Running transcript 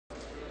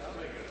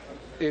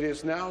It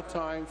is now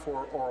time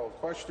for oral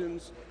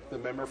questions. The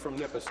member from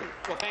Nipissing.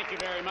 Well, thank you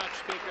very much,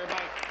 Speaker.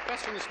 My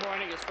question this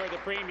morning is for the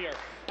Premier.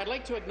 I'd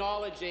like to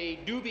acknowledge a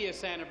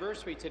dubious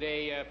anniversary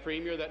today,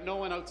 Premier, that no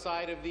one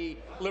outside of the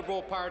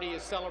Liberal Party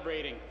is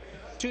celebrating.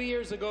 2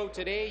 years ago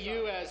today,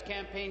 you, as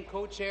campaign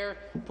co-chair,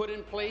 put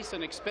in place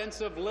an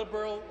expensive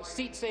Liberal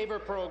seat-saver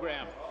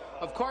program.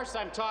 Of course,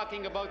 I'm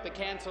talking about the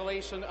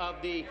cancellation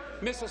of the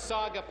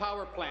Mississauga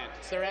power plant.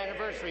 It's their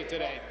anniversary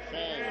today.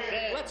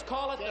 Let's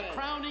call it the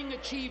crowning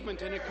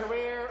achievement in a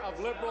career of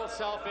Liberal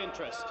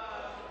self-interest.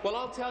 Well,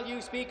 I'll tell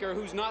you, Speaker,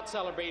 who's not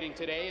celebrating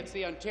today. It's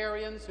the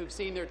Ontarians who've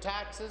seen their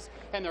taxes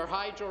and their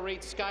hydro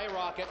rates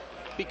skyrocket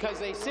because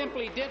they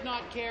simply did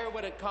not care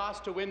what it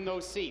cost to win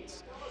those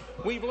seats.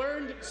 We've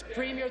learned,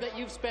 Premier, that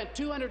you've spent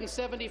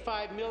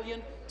 $275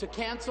 million to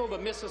cancel the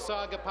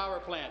Mississauga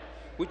power plant.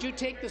 Would you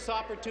take this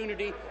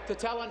opportunity to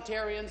tell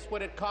Ontarians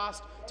what it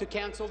cost to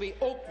cancel the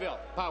Oakville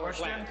power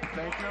plant?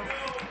 Thank you.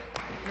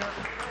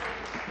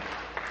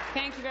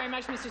 Thank you very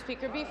much, Mr.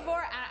 Speaker.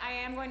 Before I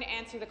am going to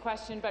answer the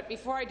question, but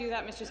before I do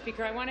that, Mr.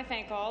 Speaker, I want to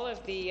thank all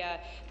of the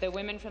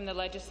women from the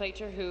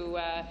legislature who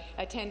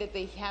attended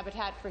the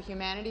Habitat for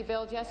Humanity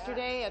bill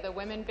yesterday, the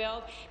women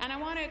bill, and I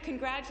want to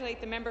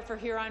congratulate the member for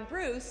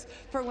Huron-Bruce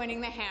for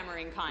winning the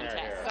hammering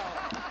contest. So,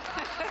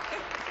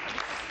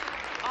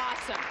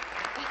 awesome.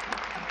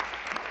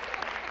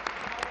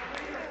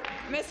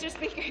 Mr.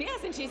 Speaker,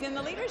 yes, and she's in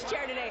the leader's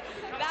chair today.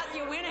 That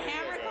you win a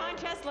hammer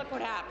contest, look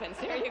what happens.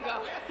 There you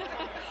go.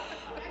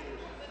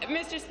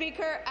 Mr.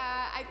 Speaker,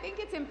 I think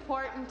it's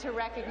important to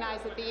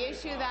recognize that the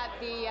issue that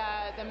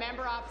the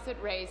member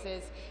opposite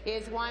raises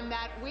is one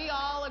that we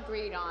all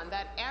agreed on,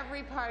 that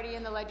every party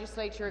in the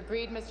legislature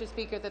agreed, Mr.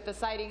 Speaker, that the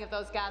siting of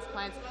those gas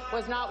plants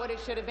was not what it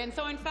should have been.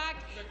 So, in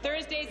fact,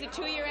 Thursday is the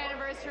 2-year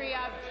anniversary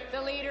of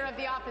the Leader of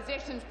the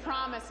Opposition's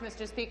promise,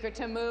 Mr. Speaker,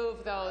 to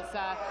move those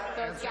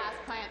gas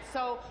plants.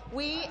 So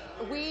we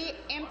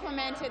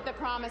implemented the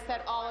promise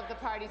that all of the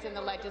parties in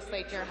the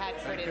legislature had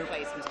put in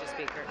place, Mr.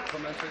 Speaker.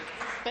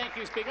 Thank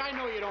you, Speaker. I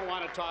know you don't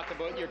want to talk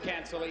about your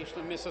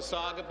cancellation of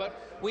Mississauga, but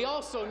we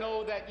also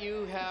know that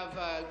you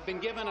have been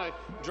given a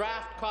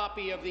draft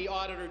copy of the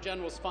Auditor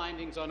General's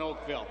findings on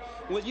Oakville.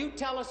 Will you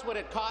tell us what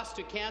it costs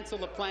to cancel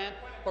the plant,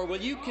 or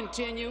will you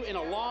continue in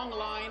a long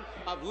line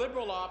of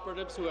Liberal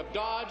operatives who have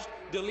dodged,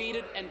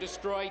 deleted and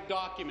destroyed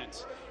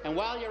documents? And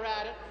while you're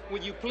at it,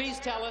 would you please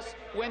tell us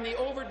when the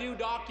overdue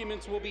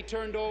documents will be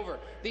turned over?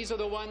 These are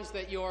the ones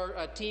that your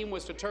team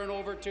was to turn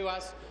over to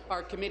us,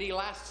 our committee,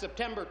 last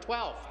September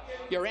 12th.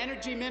 Your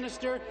Energy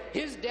Minister,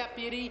 his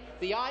deputy,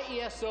 the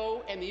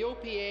IESO and the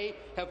OPA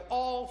have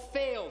all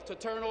failed to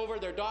turn over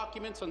their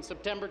documents on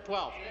September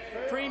 12th.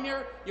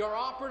 Premier, your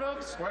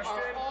operatives are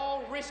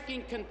all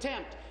risking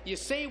contempt. You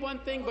say one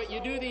thing, but you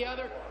do the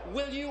other.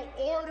 Will you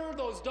order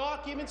those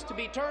documents to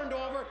be turned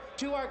over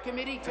to our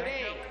committee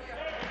today?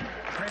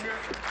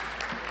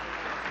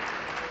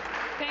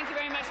 Thank you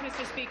very much,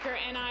 Mr. Speaker.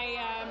 And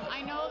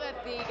I know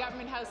that the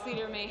Government House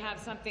Leader may have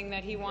something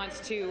that he wants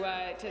to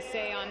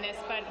say on this,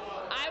 but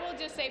I will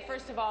just say,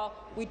 first of all,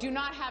 we do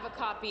not have a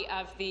copy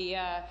of the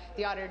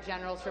Auditor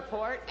General's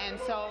report, and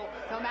so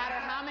no matter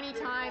how many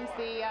times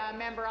the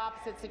member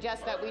opposite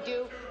suggests that we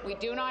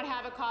do not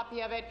have a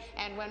copy of it.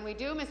 And when we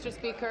do, Mr.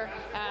 Speaker,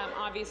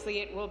 obviously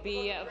it will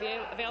be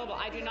available.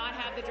 I do not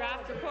have the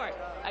draft report.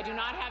 I do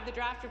not have the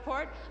draft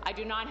report. I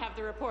do not have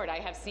the report. I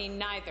have seen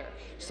neither.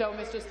 So,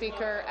 Mr.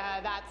 Speaker,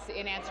 that's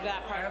in answer to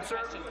that part of the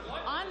question.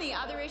 On the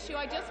other issue,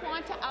 I just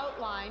want to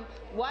outline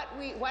what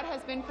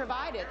has been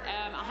provided.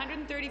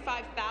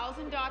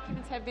 135,000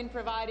 documents have been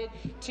provided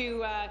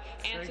to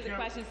answer the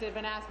questions that have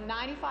been asked.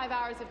 95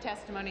 hours of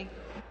testimony.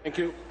 Thank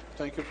you.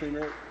 Thank you,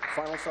 Premier.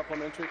 Final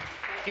supplementary.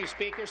 Thank you,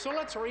 Speaker. So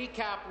let's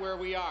recap where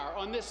we are.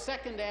 On this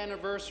second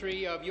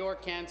anniversary of your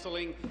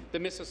cancelling the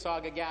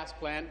Mississauga gas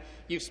plant,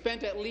 you've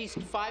spent at least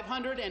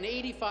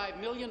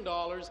 $585 million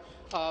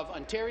of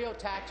Ontario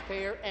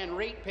taxpayer and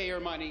ratepayer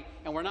money,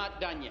 and we're not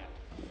done yet.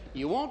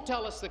 You won't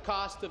tell us the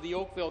cost of the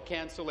Oakville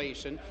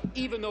cancellation,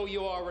 even though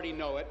you already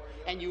know it,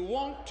 and you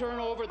won't turn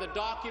over the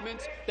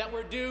documents that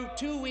were due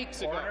 2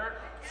 weeks ago.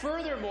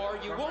 Furthermore,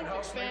 you won't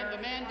expand the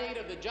mandate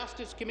of the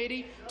Justice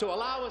Committee to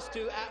allow us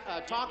to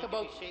talk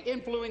about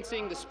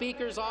influencing the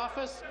Speaker's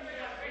office.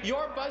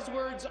 Your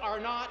buzzwords are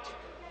not...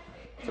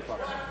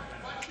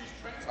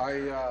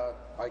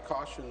 I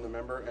caution the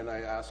member, and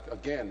I ask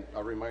again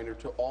a reminder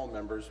to all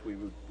members: we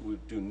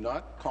do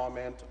not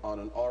comment on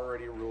an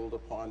already ruled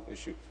upon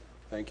issue.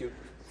 Thank you.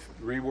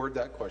 Reword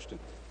that question.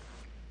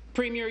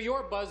 Premier,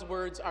 your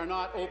buzzwords are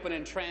not open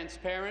and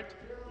transparent.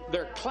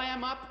 They're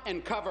clam up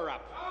and cover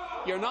up.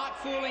 You're not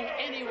fooling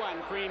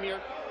anyone,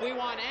 Premier. We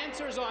want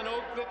answers on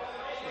Oakville.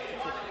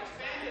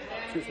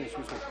 Excuse me.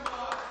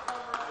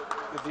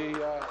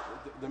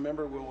 The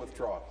member will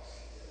withdraw.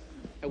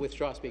 I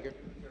withdraw, Speaker.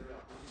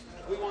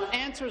 We want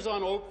answers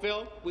on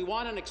Oakville, we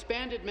want an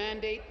expanded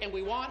mandate, and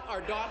we want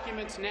our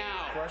documents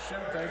now. Question.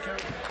 Thank you.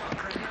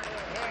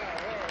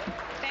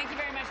 Thank you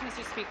very much,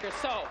 Mr. Speaker.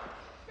 So,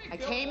 I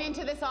came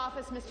into this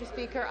office, Mr.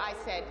 Speaker, I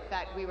said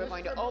that we were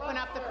going to open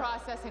up the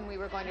process and we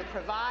were going to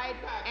provide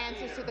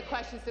answers to the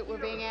questions that were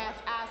being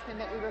asked and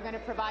that we were going to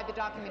provide the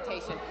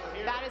documentation.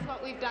 That is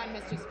what we've done,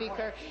 Mr.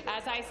 Speaker.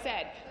 As I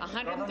said,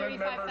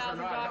 135,000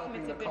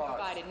 documents have been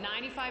provided,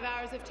 95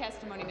 hours of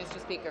testimony,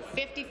 Mr. Speaker,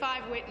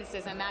 55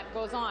 witnesses, and that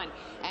goes on,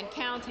 and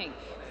counting.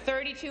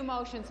 32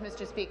 motions,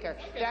 Mr. Speaker.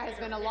 There has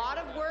been a lot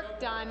of work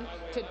done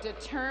to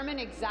determine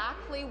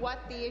exactly what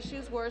the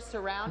issues were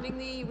surrounding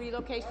the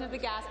relocation of the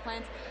gas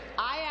plants.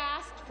 I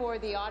asked for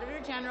the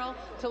Auditor General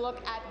to look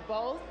at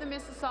both the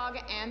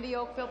Mississauga and the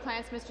Oakville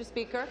plants, Mr.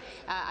 Speaker.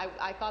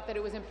 I thought that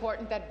it was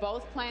important that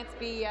both plants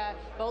be,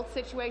 both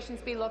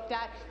situations be looked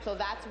at. So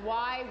that's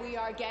why we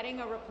are getting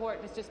a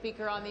report, Mr.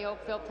 Speaker, on the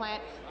Oakville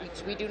plant.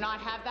 We do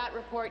not have that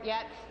report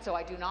yet, so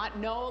I do not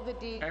know the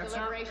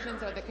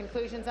deliberations or the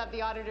conclusions of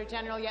the Auditor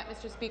General yet,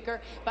 Mr.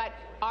 Speaker. But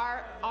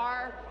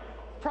our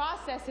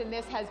process in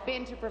this has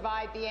been to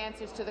provide the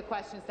answers to the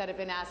questions that have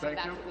been asked, and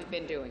that's what we've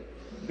been doing.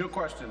 New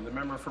question. The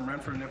member from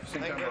Renfrew,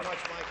 Nipissing. Thank you very much.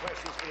 My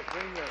question is for the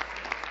Premier.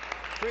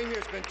 Premier,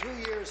 it's been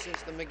 2 years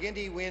since the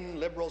McGuinty-Wynne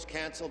Liberals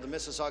cancelled the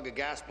Mississauga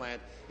gas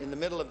plant in the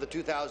middle of the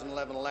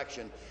 2011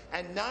 election,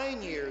 and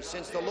 9 years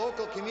since the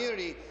local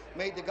community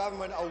made the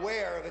government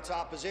aware of its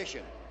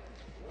opposition.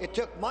 It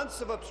took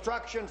months of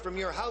obstruction from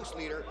your House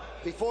Leader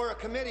before a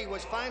committee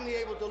was finally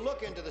able to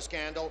look into the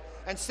scandal,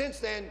 and since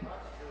then,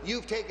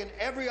 you've taken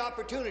every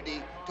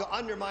opportunity to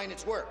undermine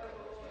its work.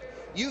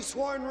 You've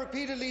sworn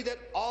repeatedly that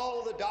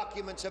all the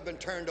documents have been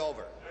turned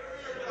over.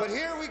 But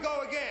here we go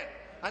again.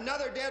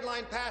 Another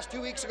deadline passed 2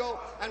 weeks ago,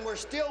 and we're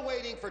still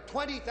waiting for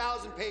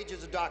 20,000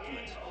 pages of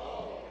documents.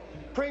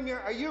 Premier,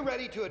 are you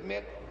ready to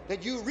admit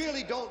that you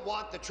really don't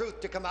want the truth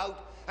to come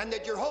out, and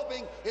that you're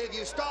hoping that if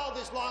you stall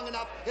this long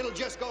enough, it'll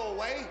just go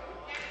away?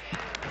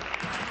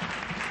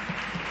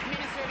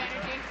 Minister of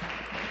Energy.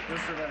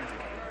 Minister of Energy.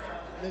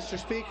 Mr.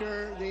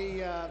 Speaker,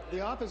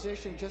 the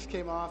opposition just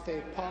came off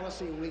a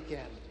policy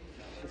weekend,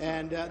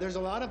 and there's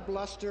a lot of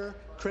bluster,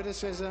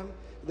 criticism.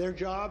 Their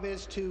job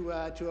is to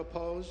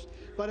oppose,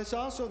 but it's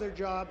also their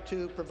job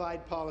to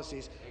provide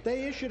policies.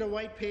 They issued a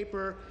white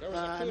paper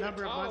a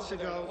number of months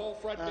ago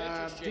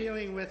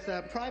dealing with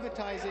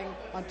privatizing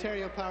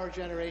Ontario Power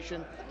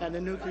Generation and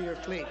the nuclear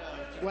fleet.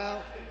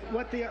 Well,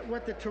 what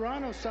the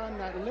Toronto Sun,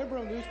 that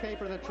Liberal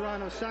newspaper, the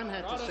Toronto Sun,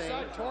 had to say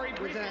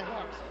was that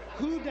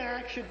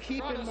HUDAC should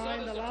keep in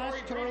mind the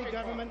last Tory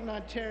government in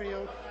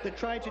Ontario that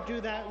tried to do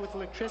that with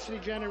electricity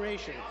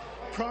generation.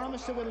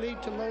 Promised it would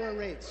lead to lower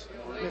rates.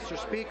 Mr.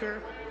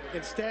 Speaker,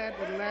 instead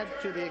it led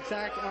to the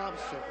exact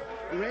opposite.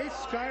 Rates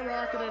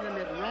skyrocketed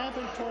amid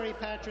rampant Tory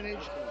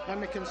patronage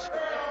and the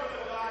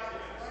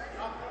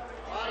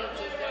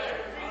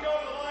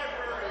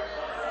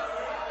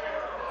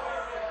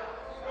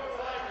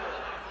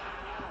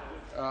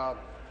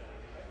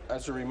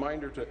As a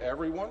reminder to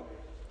everyone,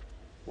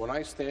 when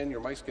I stand,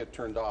 your mics get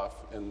turned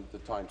off and the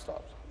time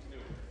stops.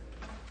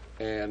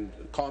 And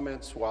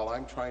comments while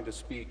I'm trying to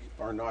speak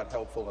are not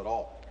helpful at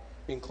all,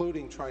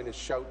 including trying to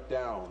shout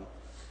down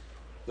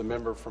the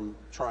member from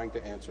trying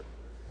to answer.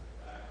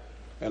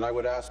 And I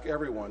would ask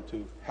everyone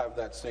to have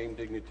that same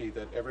dignity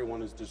that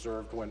everyone is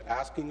deserved when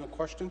asking a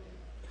question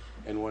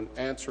and when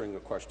answering a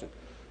question.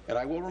 And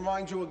I will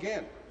remind you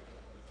again,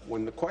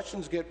 when the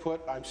questions get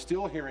put, I'm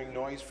still hearing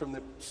noise from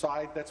the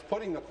side that's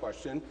putting the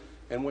question,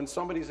 and when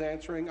somebody's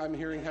answering, I'm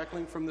hearing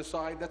heckling from the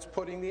side that's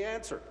putting the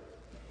answer.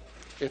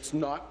 It's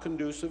not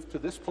conducive to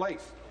this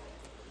place.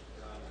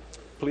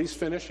 Please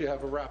finish. You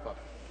have a wrap-up.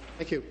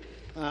 Thank you.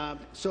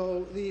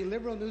 So the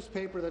Liberal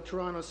newspaper, the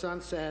Toronto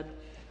Sun, said,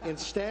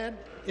 instead,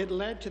 it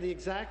led to the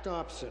exact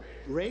opposite.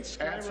 Rates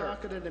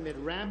skyrocketed amid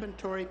rampant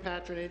Tory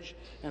patronage,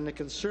 and the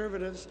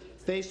Conservatives,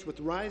 faced with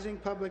rising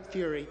public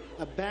fury,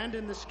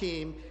 abandoned the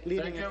scheme,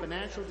 leaving a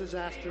financial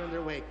disaster in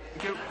their wake.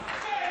 Thank you.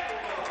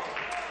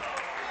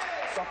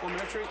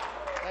 Supplementary.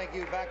 Thank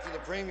you. Back to the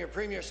Premier.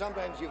 Premier,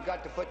 sometimes you've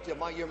got to put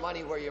your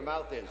money where your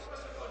mouth is.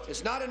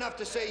 It's not enough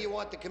to say you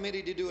want the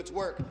committee to do its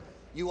work.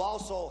 You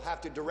also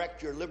have to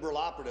direct your Liberal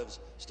operatives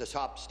to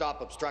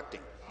stop obstructing.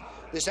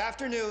 This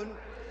afternoon,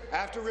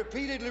 after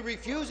repeatedly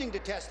refusing to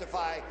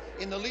testify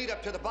in the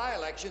lead-up to the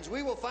by-elections,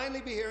 we will finally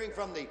be hearing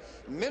from the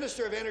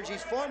Minister of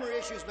Energy's former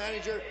Issues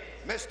Manager,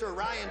 Mr.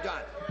 Ryan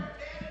Dunn.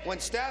 When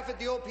staff at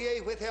the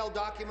OPA withheld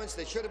documents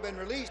that should have been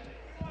released,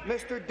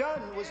 Mr.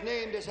 Dunn was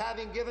named as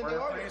having given the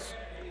orders.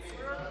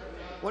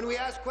 When we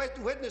asked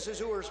witnesses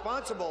who were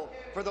responsible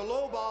for the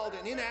lowballed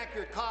and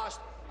inaccurate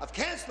cost of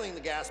cancelling the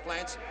gas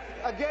plants,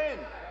 again,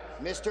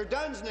 Mr.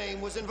 Dunn's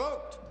name was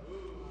invoked.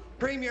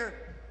 Premier,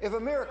 if a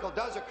miracle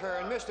does occur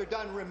and Mr.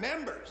 Dunn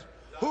remembers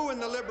who in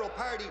the Liberal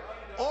Party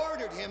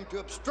ordered him to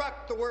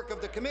obstruct the work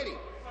of the committee,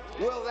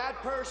 will that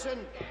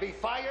person be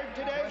fired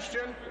today?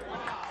 Question.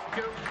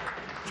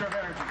 Minister of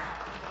Energy.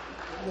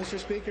 Mr.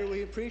 Speaker,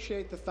 we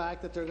appreciate the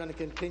fact that they're going to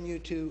continue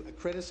to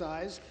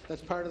criticize.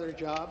 That's part of their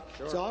job.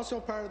 Sure. It's also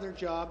part of their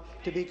job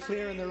to be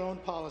clear in their own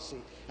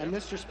policy. And,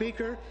 Mr.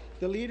 Speaker,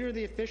 the Leader of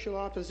the official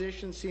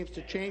opposition seems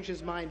to change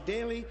his mind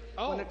daily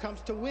when it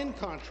comes to wind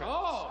contracts.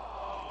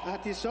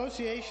 At the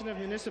Association of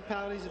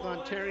Municipalities of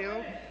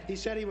Ontario, he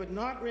said he would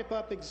not rip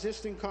up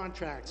existing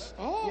contracts.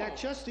 Yet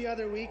just the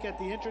other week at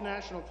the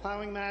International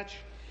Ploughing Match,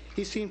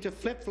 he seemed to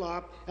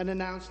flip-flop and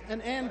announced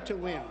an end to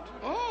wind.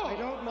 I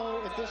don't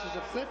know if this is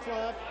a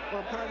flip-flop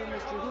or part of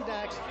Mr.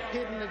 Hudak's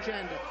hidden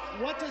agenda.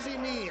 What does he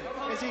mean?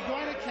 Is he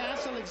going to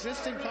cancel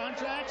existing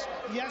contracts?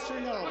 Yes or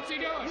no? What's he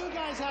doing? You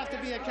guys have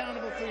to be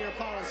accountable for your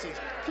policies.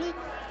 Please.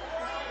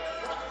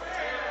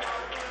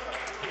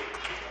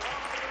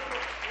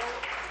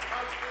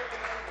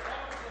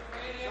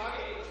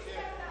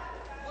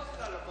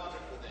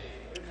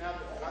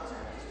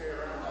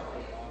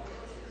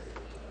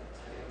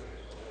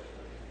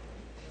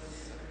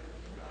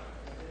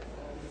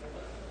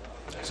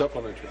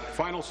 Supplementary.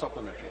 Final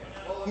supplementary.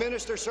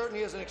 Minister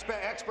certainly is an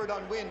expert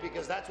on wind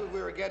because that's what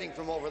we were getting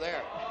from over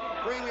there.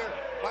 Premier,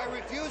 by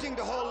refusing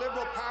to hold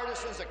Liberal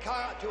partisans to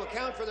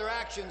account for their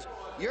actions,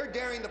 you're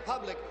daring the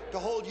public to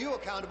hold you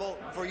accountable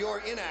for your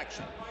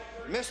inaction.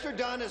 Mr.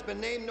 Dunn has been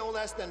named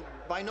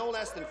by no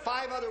less than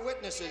 5 other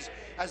witnesses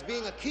as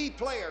being a key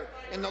player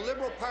in the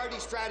Liberal Party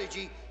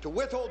strategy to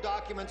withhold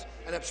documents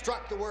and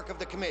obstruct the work of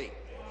the committee.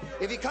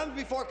 If he comes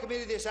before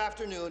committee this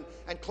afternoon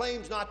and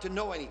claims not to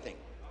know anything,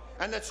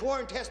 and that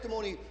sworn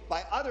testimony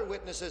by other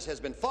witnesses has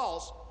been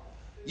false,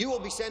 you will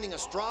be sending a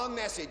strong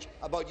message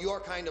about your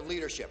kind of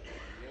leadership.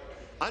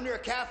 Under a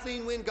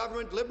Kathleen Wynne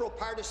government, Liberal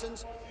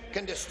partisans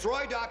can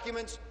destroy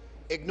documents,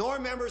 ignore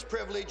members'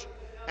 privilege,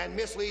 and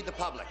mislead the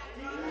public.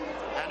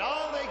 And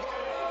all they...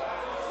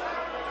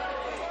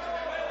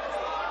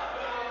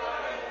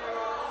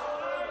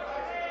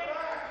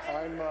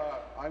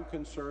 I'm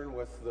concerned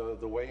with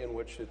the way in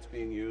which it's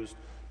being used.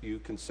 You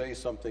can say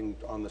something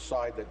on the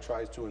side that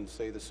tries to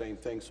say the same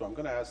thing, so I'm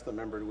going to ask the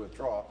member to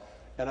withdraw.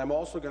 And I'm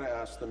also going to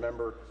ask the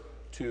member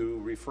to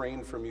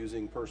refrain from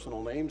using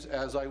personal names,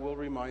 as I will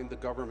remind the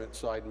government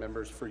side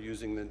members for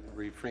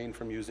refrain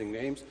from using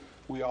names.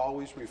 We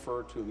always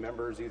refer to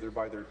members either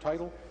by their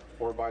title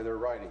or by their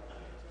riding.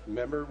 The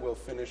member will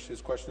finish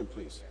his question,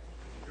 please.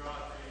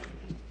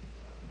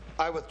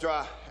 I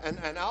withdraw.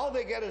 And all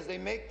they get as they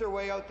make their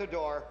way out the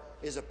door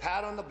is a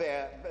pat on the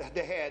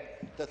head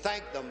to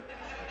thank them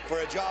for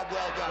a job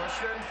well done.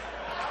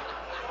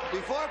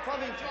 Before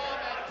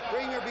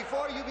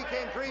you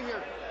became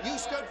Premier, you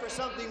stood for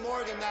something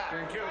more than that.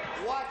 Thank you.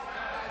 What?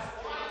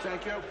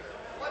 Thank you.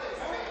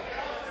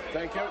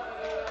 Thank you.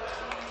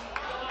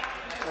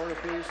 Order,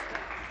 please.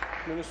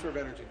 Minister of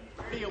Energy.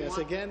 Yes,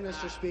 again,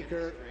 Mr.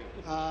 Speaker,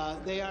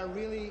 they are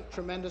really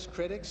tremendous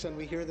critics, and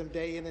we hear them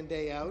day in and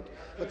day out.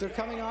 But they're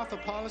coming off a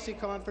policy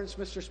conference,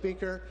 Mr.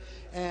 Speaker,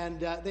 and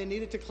they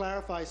needed to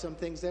clarify some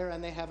things there,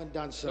 and they haven't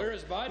done so. Where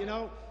is Biden? You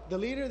know, the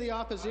Leader of the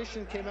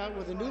Opposition came out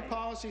with a new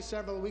policy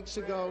several weeks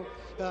ago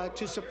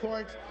to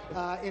support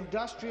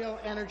industrial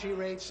energy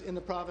rates in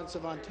the province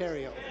of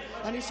Ontario.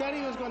 And he said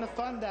he was going to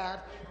fund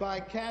that by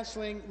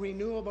cancelling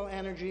renewable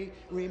energy,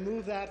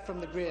 remove that from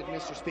the grid,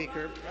 Mr.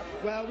 Speaker.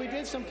 Well, we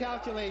did some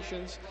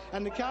calculations,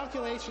 and the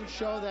calculations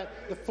show that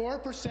the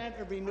 4%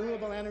 of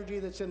renewable energy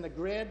that's in the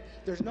grid,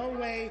 there's no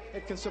way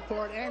it can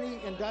support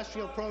any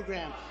industrial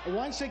program.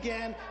 Once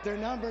again, their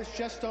numbers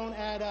just don't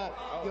add up.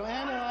 You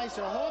analyze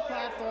their whole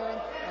platform,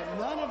 and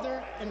none of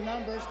their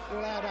numbers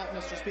will add up,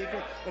 Mr.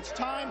 Speaker. It's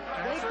time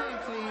they came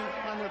clean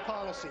on their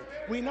policy.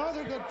 We know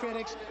they're good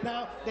critics.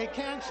 Now, they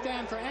can't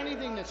stand for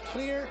anything that's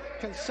clear,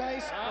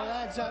 concise, or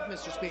adds up,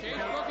 Mr. Speaker.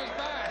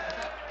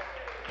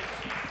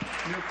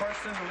 New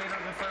question, the Leader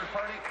of the Third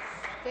Party.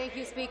 Thank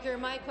you, Speaker.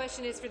 My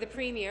question is for the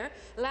Premier.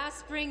 Last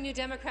spring, New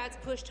Democrats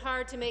pushed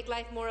hard to make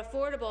life more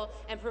affordable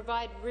and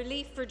provide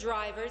relief for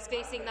drivers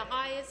facing the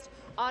highest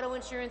auto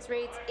insurance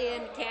rates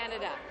in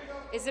Canada.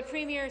 Is the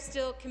Premier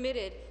still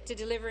committed to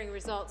delivering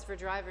results for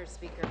drivers,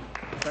 Speaker?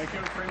 Thank you,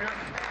 Premier.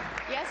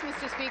 Yes,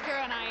 Mr. Speaker,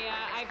 and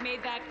I've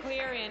made that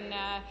clear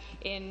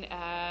in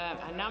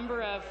a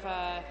number of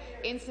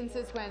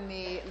instances when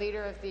the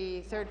Leader of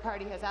the Third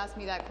Party has asked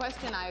me that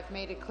question. I've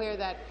made it clear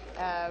that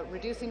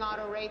reducing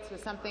auto rates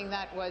was something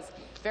that was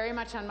very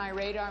much on my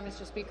radar,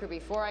 Mr. Speaker,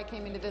 before I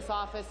came into this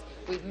office.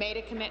 We've made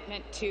a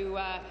commitment to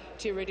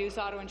reduce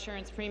auto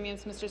insurance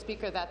premiums, Mr.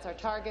 Speaker. That's our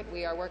target.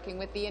 We are working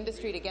with the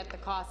industry to get the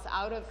costs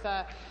out of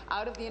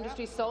the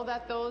industry so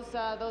that those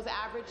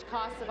average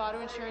costs of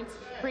auto insurance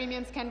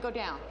premiums can go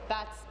down.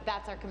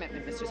 That's our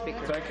commitment, Mr.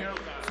 Speaker. Thank you.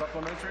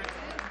 Supplementary.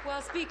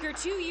 Well, Speaker,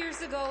 2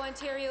 years ago,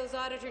 Ontario's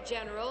Auditor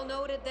General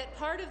noted that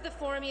part of the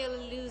formula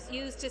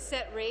used to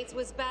set rates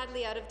was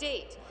badly out of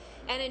date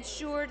and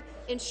ensured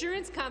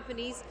insurance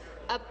companies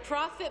a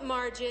profit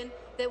margin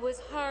that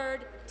was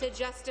hard to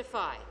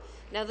justify.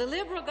 Now, the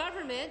Liberal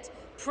government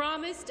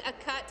promised a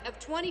cut of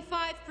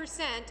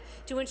 25%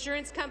 to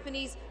insurance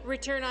companies'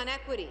 return on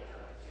equity.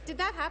 Did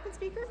that happen,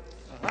 Speaker?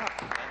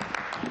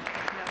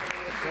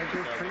 Thank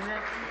you,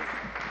 Premier.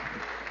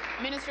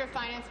 Minister of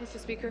Finance, Mr.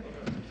 Speaker.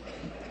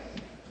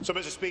 So,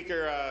 Mr.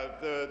 Speaker,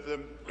 the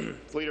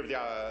leader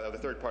of the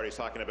third party is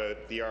talking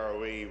about the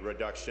ROE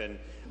reduction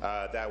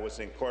that was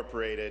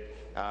incorporated,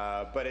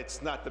 but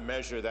it's not the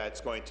measure that's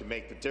going to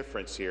make the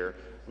difference here.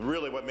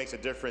 Really, what makes a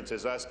difference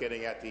is us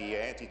getting at the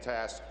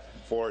anti-task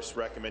force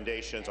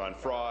recommendations on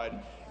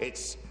fraud.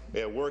 It's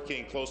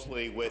working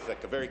closely with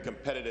a very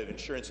competitive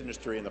insurance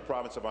industry in the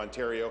province of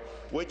Ontario,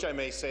 which I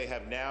may say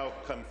have now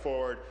come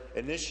forward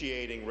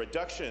initiating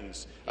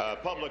reductions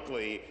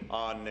publicly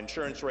on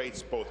insurance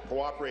rates. Both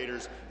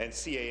cooperators and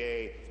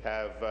CAA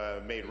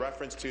have made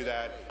reference to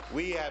that.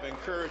 We have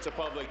encouraged the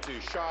public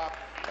to shop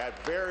at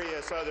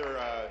various other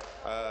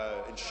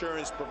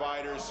insurance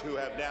providers who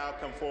have now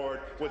come forward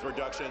with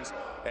reductions,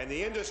 and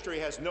the industry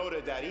has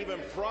noted that even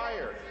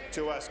prior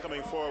to us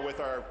coming forward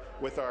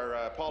with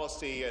our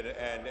policy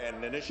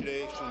and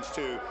initiations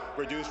to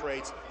reduce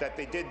rates, that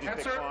they did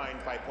decline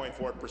by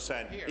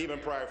 0.4%, even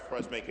prior to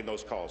us making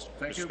those calls.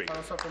 Thank you.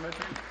 Final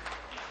supplementary.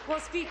 Well,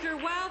 Speaker,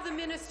 while the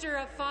Minister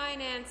of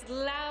Finance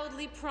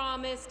loudly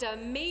promised a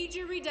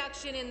major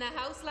reduction in the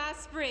House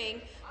last spring,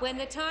 when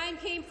the time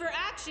came for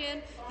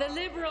action, the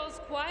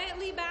Liberals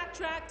quietly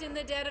backtracked in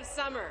the dead of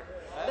summer.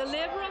 The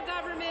Liberal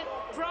government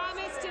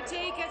promised to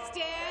take a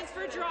stand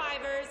for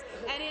drivers,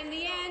 and in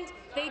the end,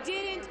 they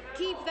didn't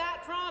keep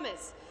that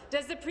promise.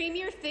 Does the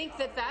Premier think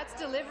that that's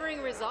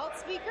delivering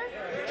results, Speaker?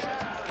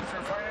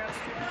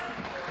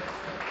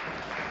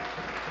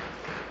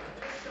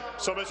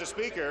 So, Mr.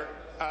 Speaker,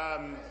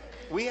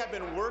 we have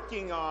been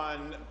working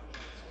on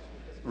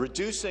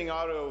reducing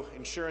auto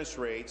insurance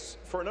rates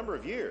for a number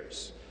of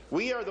years.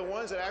 We are the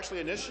ones that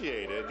actually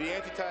initiated the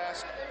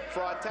Anti-Task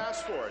Fraud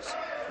Task Force.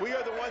 We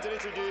are the ones that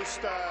introduced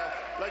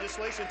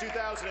legislation in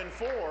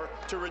 2004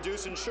 to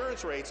reduce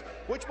insurance rates,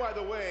 which, by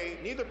the way,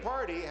 neither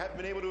party have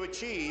been able to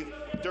achieve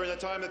during the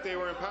time that they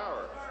were in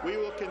power. We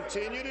will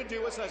continue to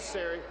do what's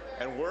necessary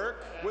and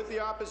work with the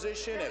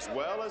opposition as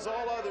well as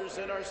all others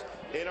in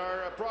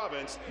our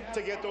province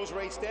to get those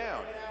rates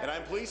down. And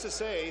I'm pleased to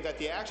say that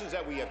the actions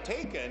that we have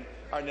taken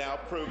are now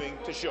proving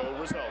to show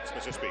results,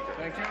 Mr. Speaker.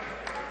 Thank you.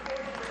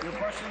 Your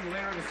question, the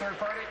leader of the third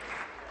party.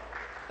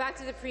 Back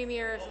to the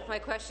Premier, my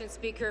question,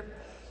 Speaker.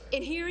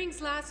 In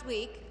hearings last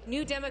week,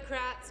 New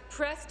Democrats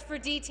pressed for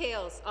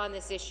details on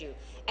this issue,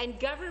 and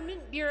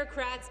government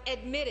bureaucrats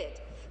admitted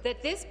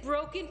that this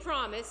broken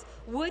promise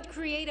would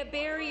create a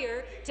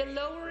barrier to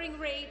lowering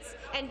rates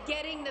and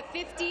getting the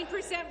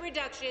 15%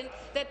 reduction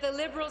that the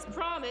Liberals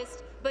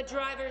promised, but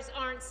drivers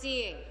aren't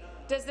seeing.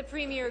 Does the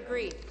Premier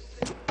agree?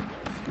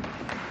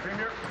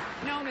 Premier.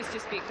 No, Mr.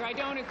 Speaker, I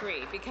don't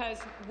agree, because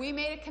we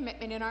made a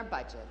commitment in our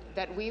budget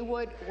that we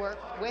would work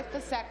with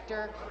the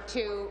sector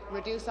to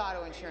reduce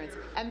auto insurance,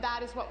 and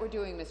that is what we're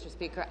doing, Mr.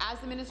 Speaker. As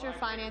the Minister of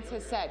Finance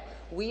has said,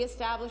 we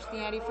established the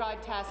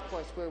Anti-Fraud Task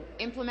Force. We're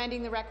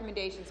implementing the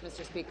recommendations,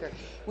 Mr. Speaker.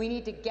 We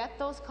need to get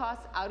those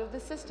costs out of the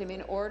system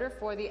in order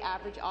for the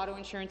average auto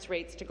insurance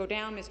rates to go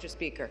down, Mr.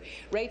 Speaker.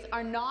 Rates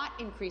are not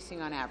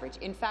increasing on average.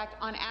 In fact,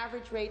 on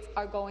average, rates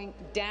are going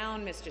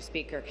down, Mr.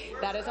 Speaker.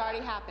 That has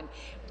already happened.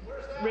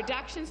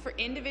 Reductions for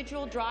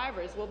individual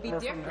drivers will be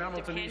different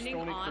depending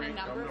on a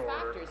number of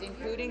factors,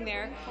 including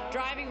their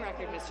driving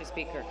record, Mr.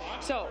 Speaker.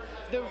 So,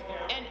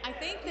 and I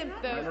think the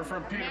members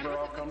of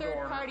the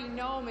third party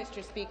know,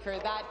 Mr. Speaker,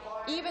 that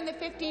even the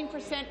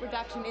 15%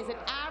 reduction is an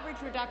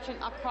average reduction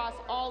across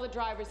all the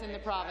drivers in the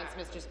province,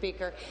 Mr.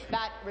 Speaker.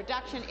 That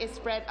reduction is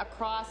spread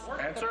across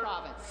the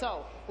province.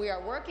 So, we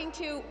are working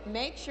to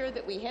make sure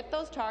that we hit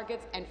those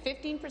targets, and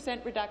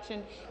 15%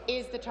 reduction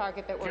is the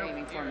target that we're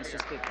aiming for, Mr.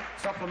 Speaker.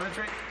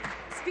 Supplementary.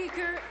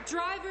 Speaker,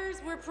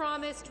 drivers were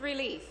promised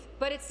relief,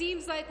 but it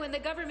seems like when the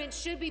government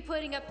should be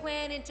putting a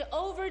plan into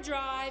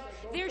overdrive,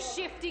 they're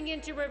shifting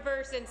into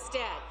reverse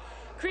instead.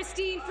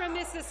 Christine from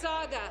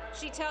Mississauga,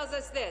 she tells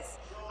us this.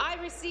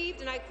 I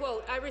received, and I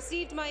quote, I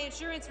received my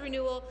insurance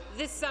renewal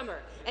this summer,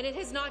 and it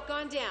has not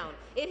gone down.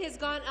 It has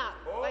gone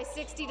up by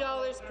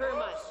 $60 per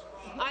month.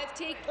 I've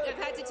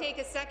had to take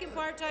a second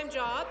part-time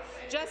job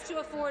just to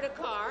afford a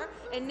car,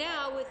 and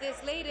now with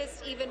this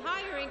latest, even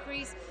higher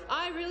increase,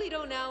 I really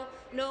don't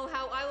know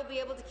how I will be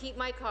able to keep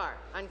my car,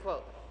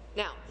 unquote.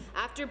 Now,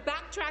 after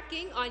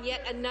backtracking on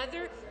yet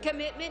another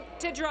commitment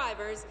to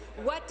drivers,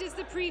 what does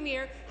the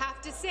Premier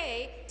have to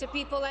say to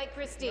people like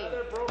Christine?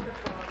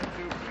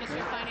 Minister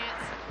of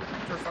Finance.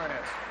 Minister of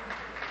Finance.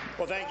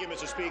 Well, thank you,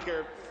 Mr.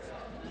 Speaker.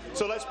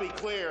 So let's be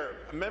clear.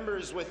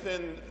 Members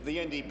within the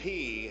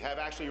NDP have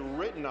actually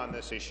written on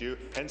this issue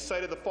and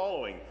cited the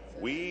following.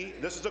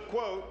 This is a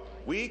quote,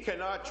 we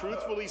cannot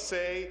truthfully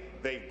say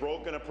they've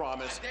broken a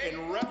promise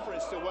in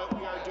reference to what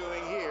we are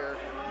doing here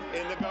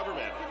in the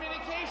government.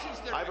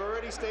 I've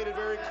already stated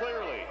very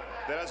clearly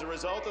that as a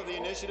result of the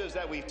initiatives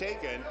that we've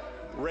taken,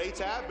 rates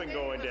have been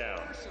going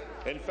down.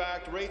 In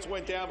fact, rates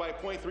went down by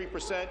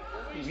 0.3%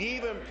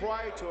 even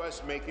prior to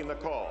us making the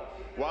call.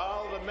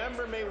 While the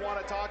member may want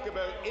to talk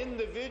about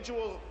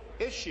individual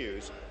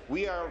issues,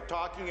 We are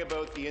talking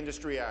about the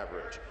industry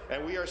average,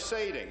 and we are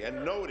stating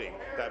and noting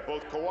that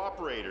both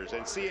cooperators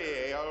and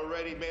CAA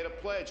already made a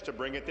pledge to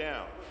bring it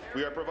down.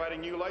 We are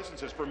providing new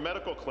licenses for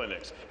medical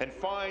clinics and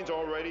fines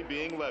already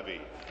being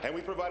levied. And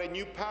we provided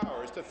new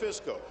powers to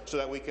Fisco so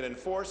that we can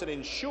enforce and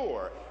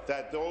ensure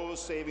that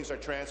those savings are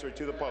transferred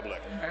to the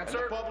public. And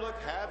the public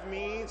have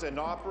means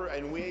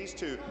and ways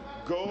to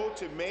go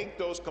to make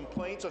those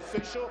complaints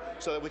official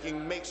so that we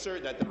can make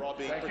certain that they're all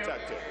being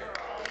protected.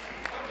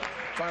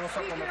 Final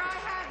supplementary. Speaker,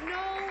 I have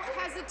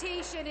no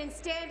hesitation in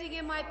standing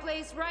in my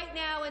place right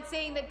now and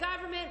saying the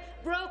government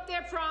broke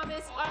their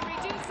promise on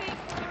reducing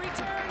the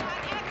return on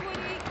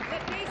equity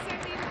that they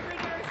said they would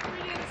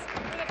reduce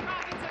for the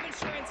profits of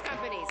insurance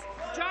companies.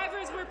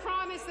 Drivers were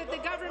promised that the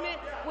government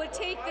would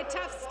take the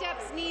tough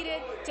steps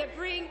needed to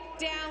bring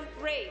down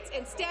rates.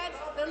 Instead,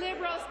 the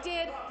Liberals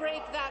did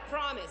break that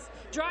promise.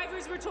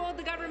 Drivers were told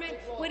the government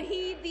would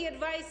heed the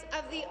advice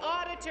of the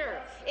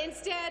auditor.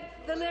 Instead,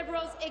 the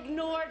Liberals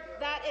ignored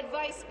that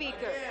advice,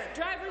 Speaker.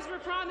 Drivers were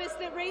promised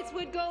that rates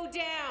would go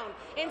down.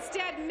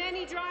 Instead,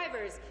 many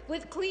drivers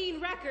with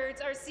clean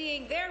records are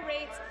seeing their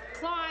rates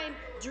climb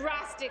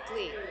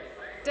drastically.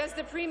 Does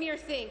the Premier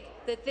think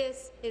that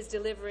this is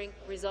delivering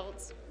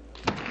results?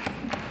 Thank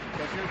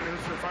you.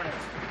 Minister of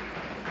Finance.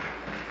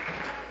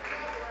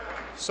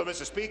 So,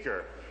 Mr.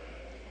 Speaker,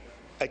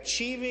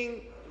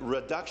 achieving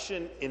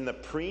reduction in the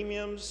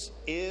premiums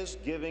is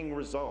giving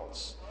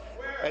results.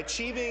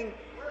 Achieving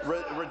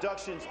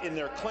reductions in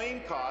their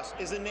claim costs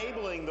is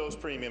enabling those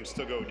premiums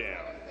to go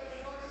down.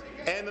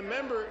 And the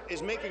member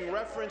is making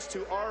reference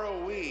to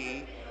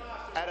ROE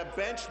at a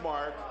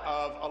benchmark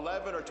of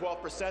 11 or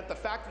 12%. The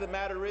fact of the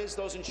matter is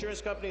those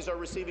insurance companies are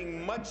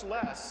receiving much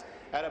less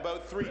at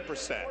about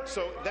 3%.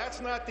 So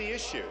that's not the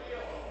issue.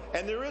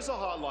 And there is a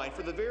hotline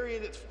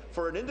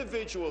for an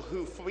individual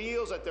who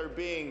feels that they're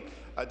being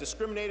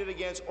discriminated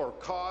against or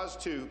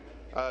caused to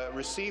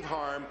receive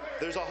harm.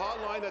 There's a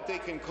hotline that they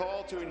can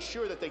call to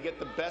ensure that they get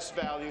the best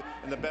value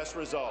and the best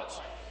results.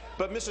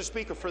 But, Mr.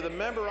 Speaker, for the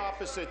member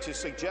opposite to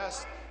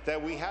suggest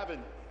that we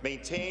haven't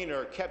maintained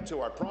or kept to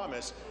our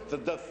promise,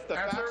 the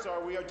facts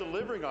are we are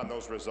delivering on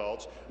those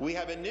results. We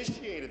have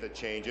initiated the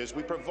changes.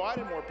 We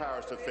provided more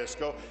powers to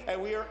Fisco,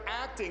 and we are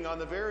acting on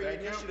the very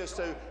initiatives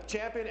to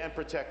champion and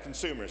protect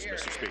consumers,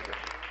 Mr. Speaker.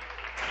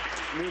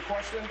 New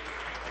question.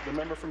 The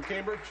member from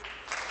Cambridge.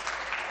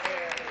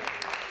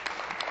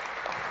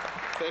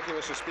 Thank you,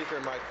 Mr.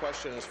 Speaker. My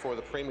question is for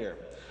the Premier.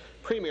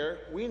 Premier,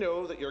 we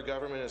know that your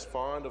government is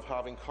fond of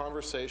having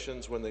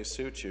conversations when they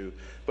suit you,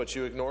 but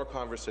you ignore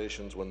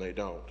conversations when they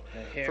don't.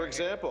 For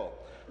example,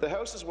 the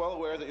House is well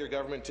aware that your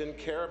government didn't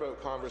care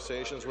about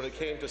conversations when it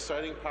came to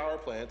siting power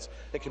plants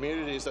in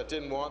communities that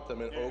didn't want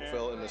them in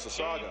Oakville and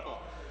Mississauga.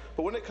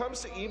 But when it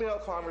comes to email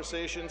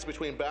conversations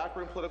between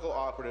backroom political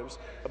operatives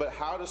about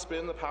how to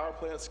spin the power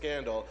plant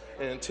scandal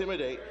and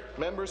intimidate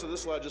members of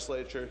this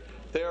legislature,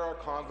 there are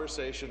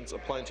conversations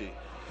aplenty.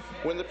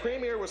 When the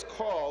Premier was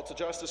called to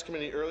Justice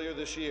Committee earlier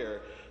this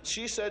year,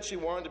 she said she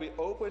wanted to be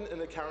open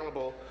and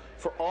accountable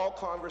for all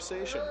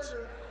conversations.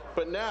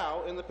 But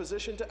now, in the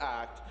position to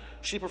act,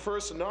 she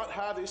prefers to not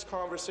have these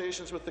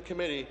conversations with the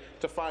committee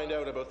to find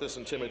out about this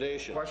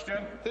intimidation.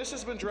 Question. This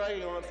has been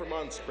dragging on for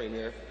months,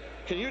 Premier.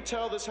 Can you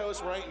tell this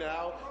House right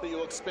now that you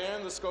will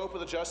expand the scope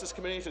of the Justice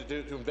Committee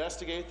to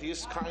investigate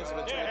these kinds of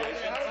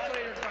intimidation?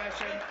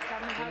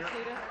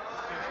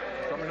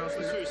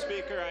 Mr.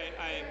 Speaker,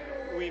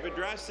 we've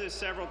addressed this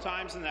several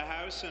times in the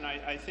House, and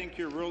I think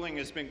your ruling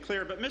has been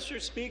clear. But,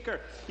 Mr.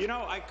 Speaker, you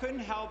know, I couldn't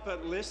help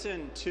but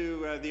listen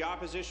to the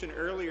opposition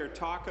earlier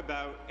talk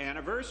about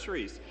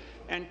anniversaries.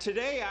 And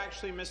today,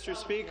 actually, Mr.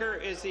 Speaker,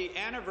 is the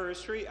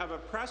anniversary of a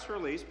press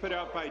release put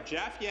out by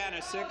Jeff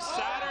Yanosik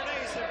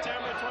Saturday,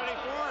 September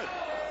 24th.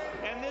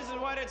 And this is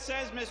what it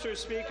says, Mr.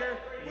 Speaker.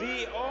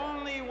 The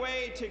only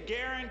way to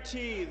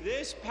guarantee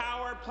this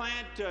power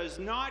plant does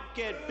not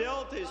get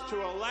built is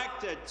to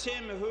elect a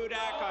Tim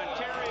Hudak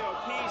Ontario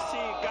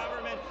PC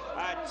government.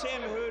 A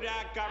Tim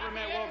Hudak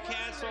government will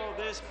cancel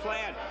this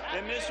plant.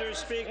 And, Mr.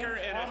 Speaker,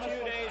 in a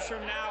few days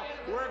from now,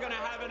 we're going to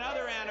have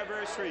another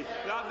anniversary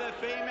of the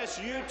famous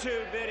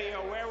YouTube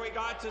video where we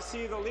got to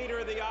see the Leader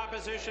of the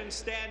Opposition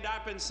stand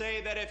up and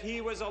say that if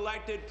he was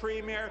elected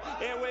Premier,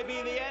 it would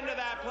be the end of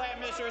that plant,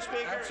 Mr.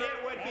 Speaker.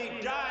 It would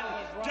be done,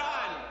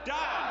 done,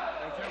 done.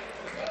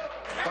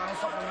 Final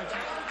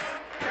supplementary.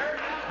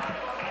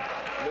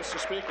 Mr.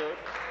 Speaker,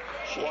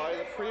 while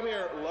the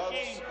Premier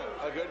loves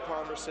a good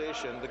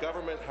conversation, the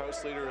government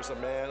House Leader is a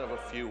man of a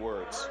few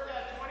words.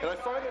 And I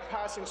find it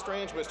passing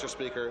strange, Mr.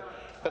 Speaker,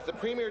 that the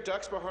Premier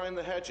ducks behind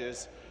the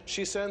hedges.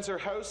 She sends her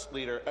House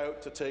Leader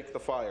out to take the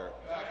fire.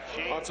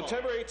 On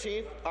September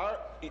 18th,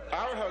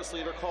 our House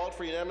Leader called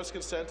for unanimous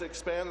consent to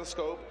expand the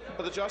scope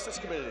of the Justice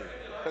Committee,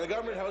 and the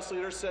government House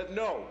Leader said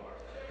no.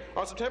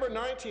 On September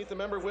 19th, the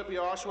member of Whitby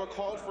Oshawa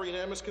called for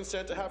unanimous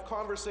consent to have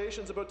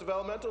conversations about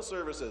developmental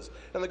services,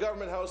 and the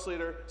government House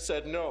Leader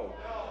said no.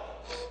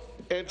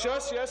 And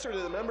just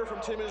yesterday, the member from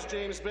Timmins,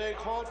 James Bay,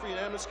 called for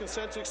unanimous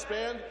consent to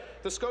expand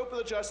the scope of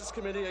the Justice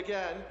Committee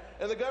again,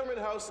 and the government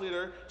House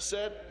Leader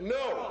said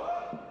no.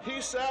 He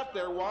sat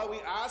there while we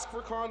asked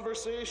for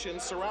conversation,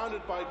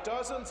 surrounded by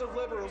dozens of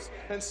Liberals,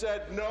 and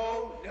said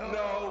no,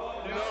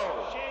 no,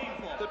 no.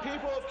 The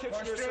people of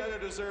Kitchener Centre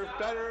deserve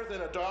better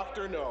than a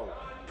Dr. No.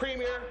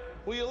 Premier,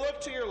 will you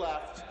look to your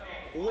left,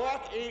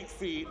 walk 8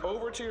 feet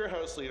over to your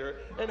House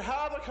Leader, and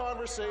have a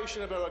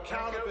conversation about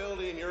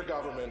accountability in your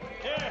government?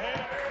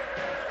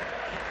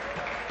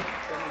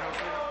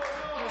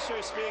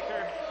 Mr.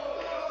 Speaker,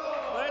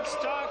 let's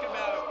talk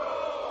about...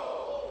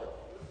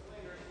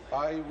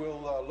 I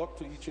will look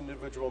to each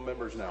individual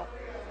members now.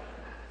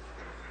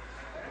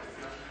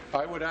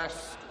 I would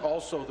ask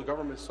also the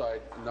government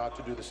side not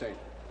to do the same.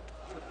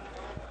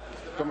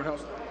 Government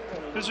House.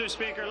 Mr.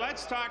 Speaker,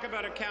 let's talk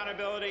about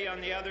accountability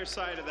on the other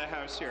side of the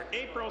House here.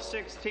 April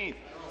 16th,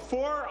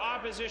 4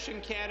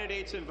 opposition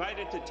candidates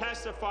invited to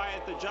testify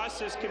at the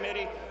Justice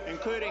Committee,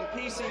 including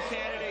PC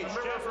candidates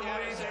Jeff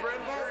Yancey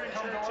and Karen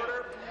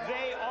Churchill.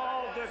 They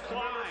all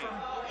declined.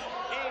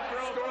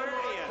 April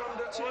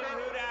 30th, Tim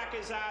Hudak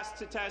is asked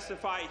to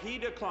testify. He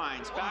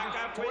declines.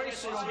 Backup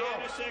witnesses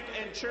Yancey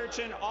and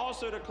Churchill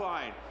also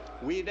decline.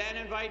 We then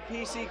invite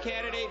PC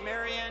candidate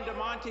Marianne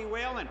DeMonte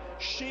Whalen.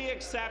 She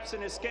accepts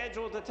and is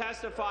scheduled to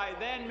testify.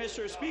 Then,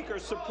 Mr. Speaker,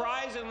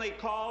 surprisingly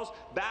calls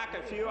back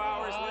a few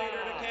hours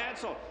later to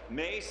cancel.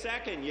 May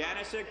 2nd,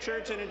 Yanisik,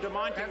 Churchill, and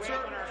DeMonte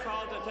Whalen are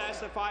called to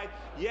testify.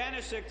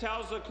 Yanisik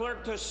tells the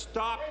clerk to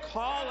stop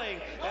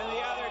calling, and the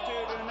other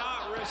 2 do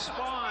not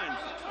respond.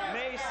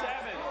 May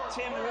 7th,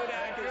 Tim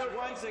Hudak is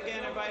once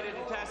again invited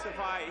to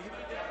testify.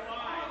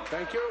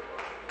 Thank you.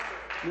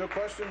 Your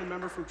question, the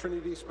member from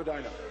Trinity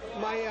Spadina.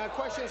 My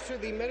question is to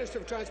the Minister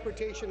of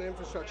Transportation and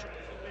Infrastructure.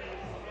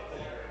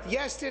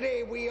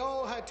 Yesterday, we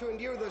all had to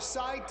endure the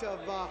sight of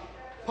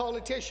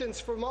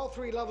politicians from all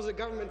 3 levels of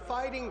government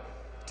fighting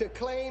to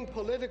claim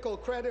political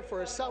credit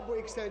for a subway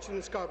extension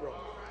in Scarborough.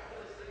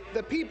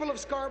 The people of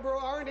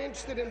Scarborough aren't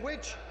interested in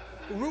which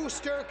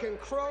rooster can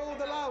crow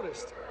the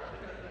loudest.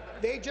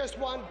 They just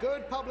want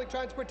good public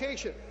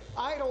transportation.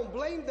 I don't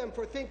blame them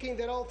for thinking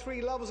that all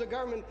 3 levels of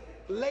government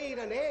laid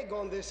an egg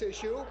on this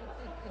issue,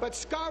 but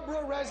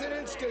Scarborough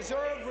residents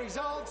deserve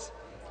results,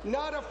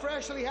 not a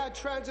freshly had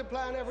transit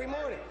plan every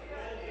morning.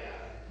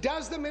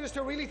 Does the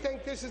minister really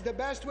think this is the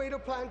best way to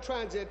plan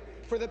transit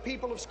for the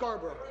people of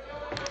Scarborough?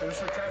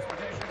 Minister of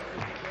Transportation.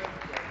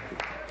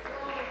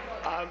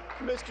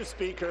 Mr.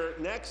 Speaker,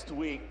 next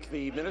week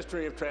the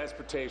Ministry of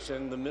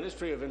Transportation, the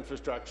Ministry of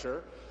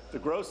Infrastructure, the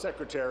Growth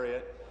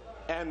Secretariat,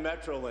 and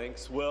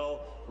Metrolinx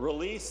will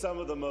release some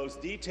of the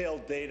most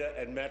detailed data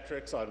and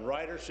metrics on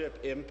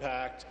ridership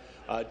impact,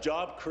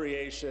 job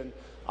creation,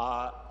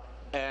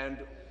 and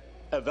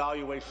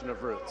evaluation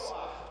of routes.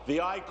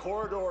 The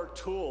I-Corridor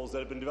tools that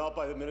have been developed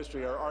by the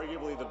ministry are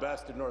arguably the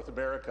best in North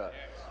America.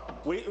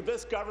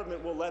 This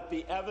government will let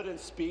the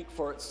evidence speak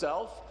for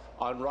itself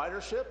on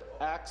ridership,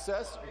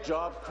 access,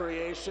 job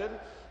creation,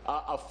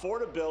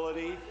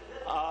 affordability,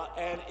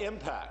 and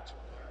impact.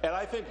 And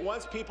I think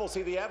once people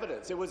see the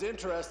evidence, it was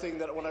interesting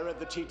that when I read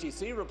the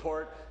TTC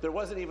report, there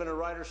wasn't even a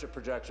ridership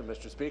projection,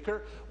 Mr.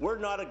 Speaker. We're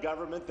not a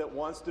government that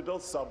wants to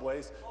build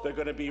subways that are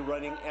going to be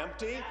running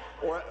empty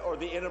or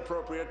the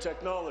inappropriate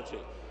technology.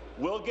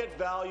 We'll get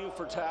value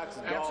for tax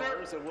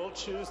dollars, and we'll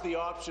choose the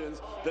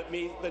options that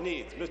meet the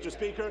needs. Mr.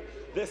 Speaker,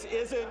 this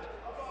isn't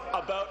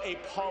about a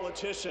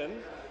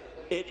politician.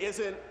 It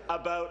isn't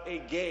about a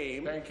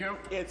game. Thank you.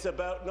 It's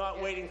about not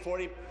waiting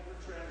 40...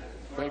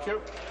 Thank you.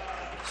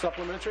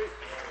 Supplementary.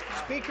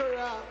 Speaker,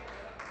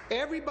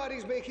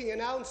 everybody's making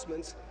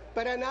announcements,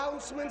 but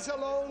announcements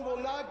alone will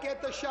not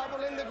get the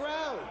shovel in the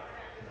ground.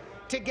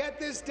 To get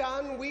this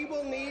done, we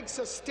will need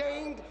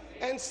sustained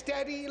and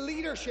steady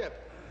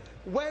leadership.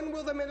 When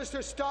will the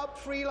minister stop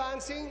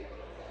freelancing,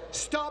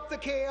 stop the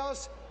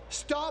chaos,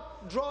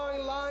 stop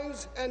drawing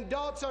lines and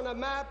dots on a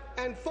map,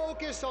 and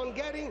focus on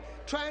getting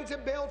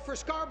transit built for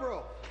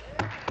Scarborough?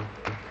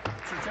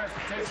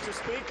 Mr.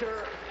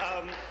 Speaker,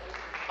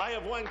 I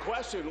have one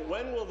question.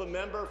 When will the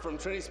member from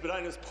Trinity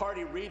Spadina's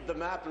party read the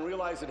map and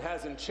realize it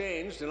hasn't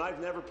changed? And I've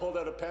never pulled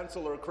out a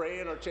pencil or a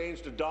crayon or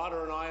changed a dot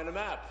or an I on a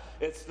map.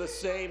 It's the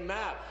same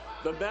map.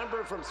 The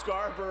member from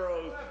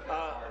Scarborough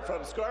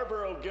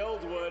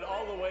Guildwood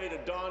all the way to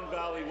Don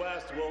Valley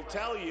West will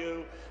tell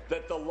you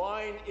that the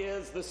line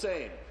is the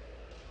same.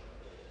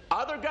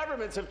 Other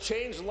governments have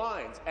changed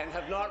lines and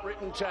have not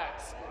written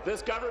checks.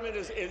 This government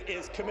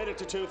is committed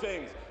to 2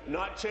 things,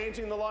 not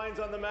changing the lines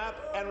on the map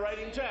and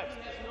writing checks.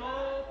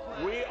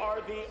 We are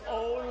the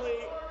only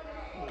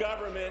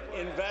government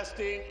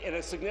investing in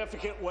a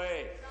significant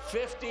way.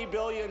 $50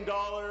 billion in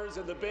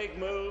the big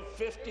move,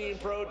 15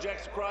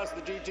 projects across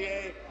the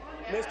GTA.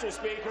 Mr.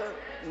 Speaker,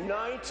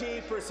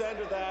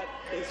 90% of that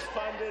is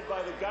funded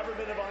by the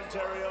Government of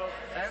Ontario.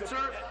 Answer.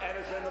 And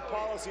has been the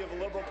policy of the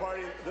Liberal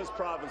Party in this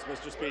province,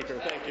 Mr. Speaker.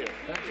 Thank you.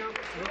 Thank you.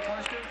 New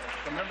question,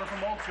 the member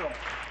from Oakville.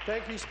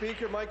 Thank you,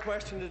 Speaker. My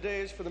question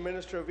today is for the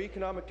Minister of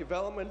Economic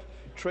Development,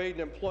 Trade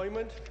and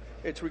Employment.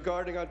 It's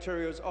regarding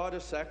Ontario's auto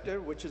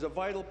sector, which is a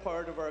vital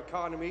part of our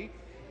economy,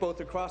 both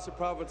across the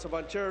province of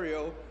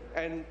Ontario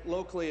and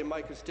locally in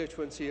my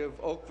constituency of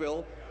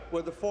Oakville,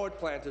 where the Ford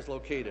plant is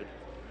located.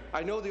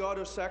 I know the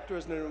auto sector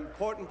is an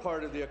important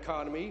part of the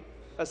economy,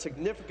 a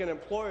significant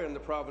employer in the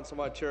province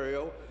of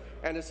Ontario,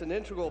 and it's an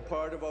integral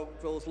part of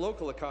Oakville's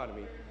local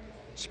economy.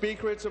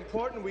 Speaker, it's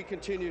important we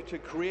continue to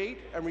create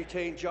and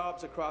retain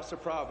jobs across the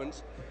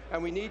province,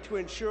 and we need to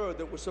ensure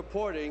that we're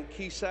supporting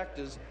key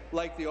sectors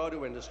like the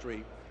auto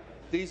industry.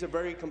 These are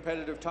very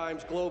competitive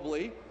times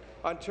globally.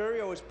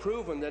 Ontario has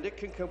proven that it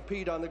can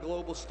compete on the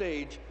global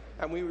stage,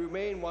 and we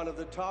remain one of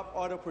the top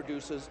auto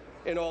producers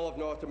in all of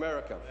North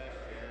America.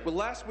 With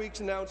last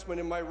week's announcement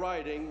in my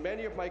riding,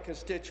 many of my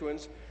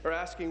constituents are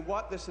asking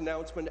what this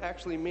announcement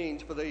actually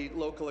means for the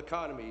local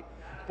economy.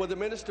 Will the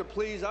minister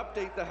please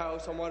update the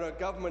House on what our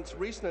government's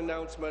recent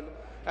announcement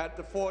at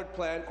the Ford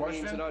plant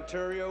means in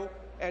Ontario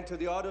and to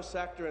the auto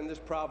sector in this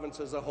province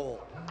as a whole?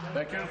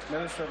 Thank you.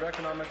 Minister of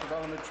Economic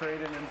Development,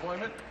 Trade and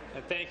Employment.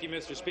 Thank you,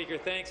 Mr. Speaker.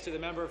 Thanks to the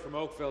member from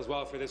Oakville as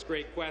well for this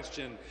great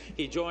question.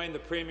 He joined the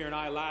Premier and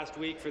I last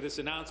week for this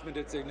announcement.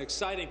 It's an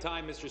exciting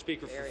time, Mr.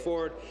 Speaker, for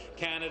Ford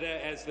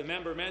Canada. As the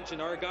member mentioned,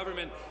 our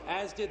government,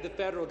 as did the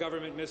federal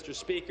government, Mr.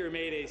 Speaker,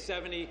 made a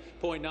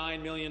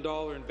 $70.9 million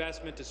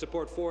investment to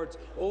support Ford's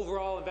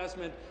overall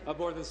investment of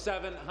more than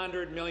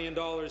 $700 million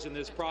in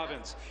this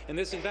province. And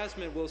this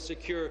investment will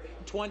secure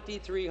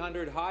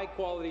 2,300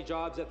 high-quality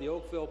jobs at the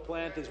Oakville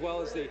plant, as well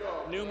as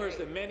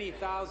the many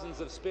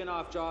thousands of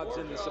spin-off jobs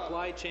in the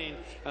supply chain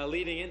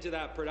leading into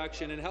that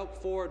production, and help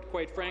Ford,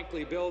 quite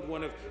frankly, build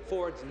one of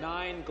Ford's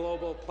 9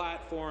 global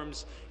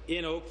platforms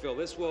in Oakville.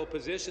 This will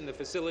position the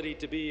facility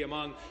to be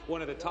among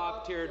one of the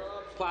top-tiered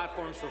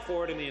platforms for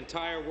Ford in the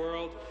entire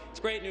world. It's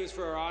great news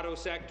for our auto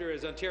sector,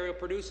 as Ontario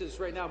produces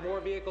right now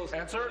more vehicles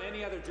than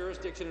any other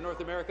jurisdiction in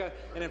North America,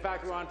 and in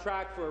fact we're on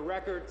track for a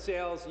record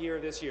sales year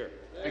this year.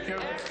 Thank you.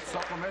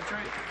 Supplementary.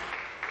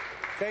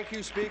 Thank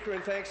you, Speaker,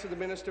 and thanks to the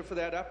Minister for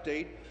that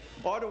update.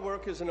 Auto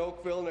workers in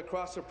Oakville and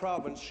across the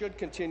province should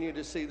continue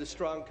to see the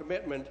strong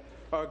commitment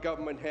our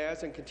government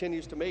has and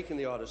continues to make in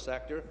the auto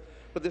sector,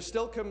 but there's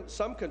still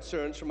some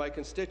concerns from my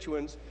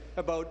constituents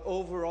about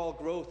overall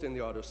growth in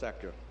the auto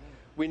sector.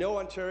 We know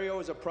Ontario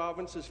as a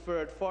province has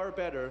fared far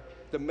better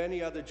than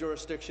many other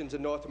jurisdictions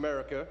in North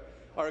America.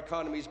 Our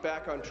economy is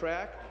back on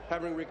track,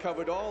 having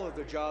recovered all of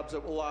the jobs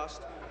that were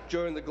lost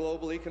during the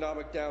global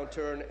economic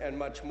downturn and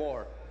much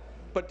more.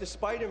 But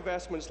despite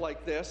investments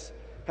like this,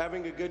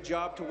 having a good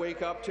job to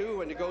wake up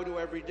to and to go to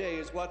every day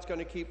is what's going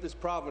to keep this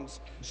province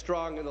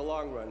strong in the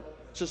long run.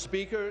 So,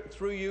 Speaker,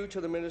 through you to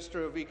the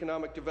Minister of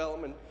Economic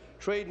Development,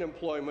 Trade and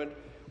Employment,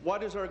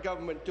 what is our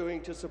government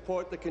doing to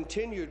support the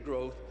continued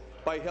growth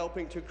by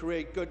helping to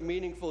create good,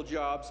 meaningful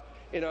jobs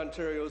in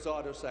Ontario's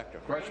auto sector?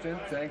 Question.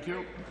 Thank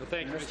you. Well,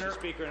 thank you, Mr.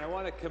 Speaker. And I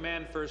want to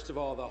commend, first of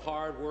all, the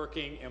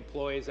hard-working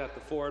employees at the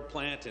Ford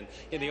plant and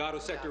in the auto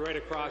sector right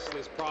across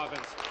this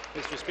province,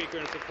 Mr. Speaker.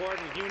 And it's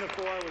important.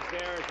 Unifor was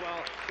there as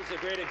well. This is a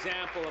great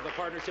example of a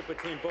partnership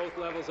between both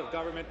levels of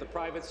government, the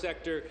private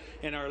sector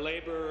and our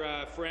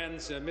labour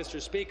friends. Mr.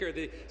 Speaker,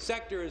 the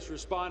sector is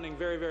responding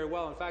very, very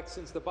well. In fact,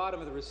 since the bottom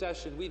of the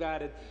recession, we've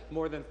added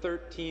more than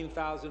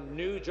 13,000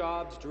 new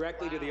jobs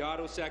directly to the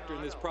auto sector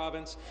in this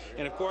province.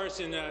 And of course,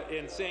 in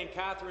St.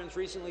 Catharines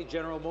recently,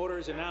 General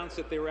Motors announced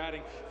that they were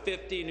adding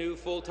 50 new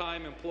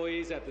full-time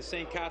employees at the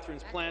St.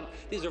 Catharines plant.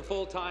 These are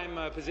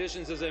full-time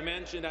positions, as I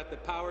mentioned, at the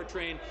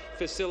powertrain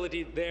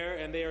facility there,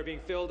 and they are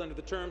being filled under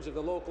the terms of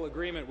the local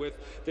agreement with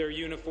their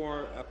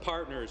Unifor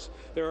partners.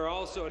 There are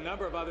also a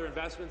number of other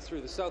investments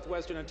through the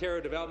Southwestern Ontario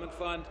Development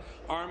Fund,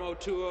 Armo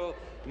Tool,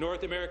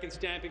 North American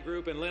Stamping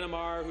Group, and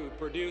Linamar, who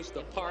produce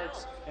the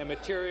parts and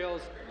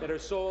materials that are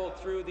sold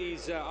through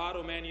these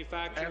auto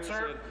manufacturers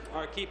and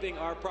are keeping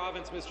our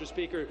province, Mr.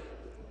 Speaker,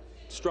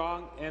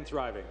 strong and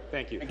thriving.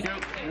 Thank you. Thank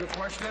you. Your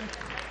question?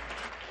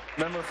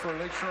 Member for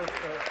Lakeshore,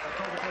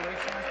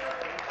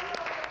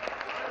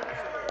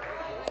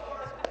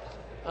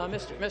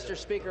 Mr.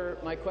 Speaker,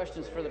 my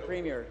question is for the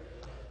Premier.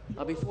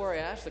 Before I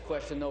ask the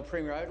question, though,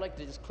 Premier, I would like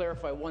to just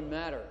clarify one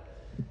matter.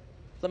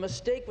 The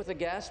mistake with the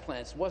gas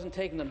plants wasn't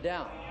taking them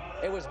down.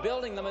 It was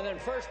building them in the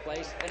first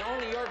place, and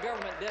only your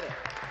government did it.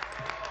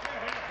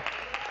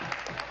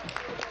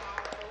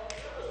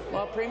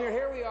 Well, Premier,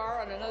 here we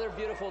are on another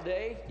beautiful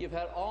day. You've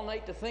had all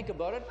night to think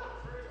about it.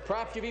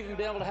 Perhaps you've even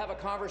been able to have a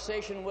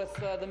conversation with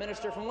the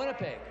minister from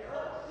Winnipeg.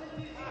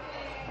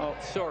 Oh,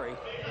 sorry.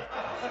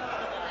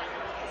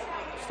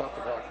 Stop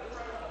the clock.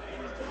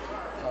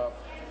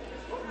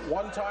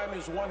 One time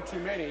is one too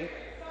many.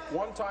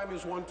 One time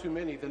is one too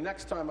many. The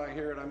next time I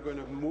hear it, I'm going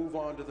to move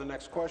on to the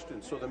next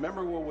question. So the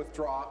member will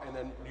withdraw and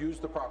then use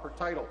the proper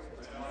title.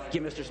 Thank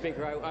you, Mr.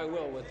 Speaker. I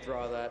will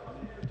withdraw that.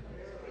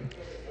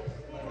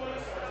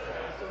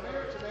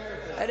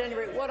 At any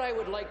rate, what I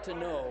would like to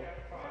know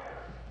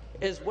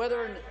is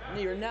whether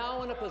you're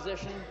now in a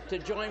position to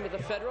join with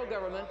the federal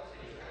government,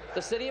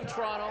 the City of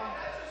Toronto,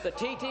 the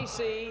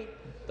TTC,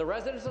 the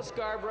residents of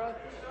Scarborough,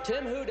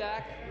 Tim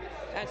Hudak,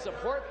 and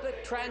support the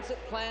transit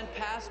plan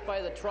passed by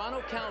the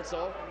Toronto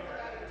Council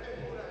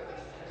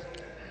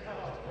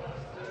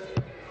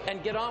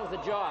and get on with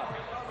the job.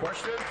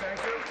 Question. Thank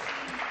you.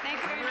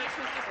 Thank you very much,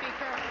 Mr.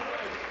 Speaker.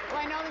 Well,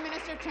 I know the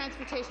Minister of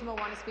Transportation will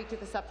want to speak to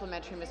the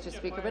supplementary, Mr.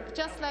 Speaker, but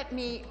just let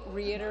me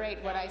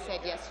reiterate what I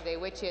said yesterday,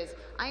 which is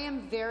I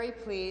am very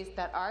pleased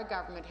that our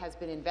government has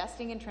been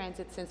investing in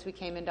transit since we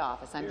came into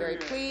office. I'm very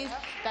pleased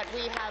that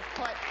we have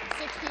put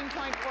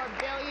 $16.4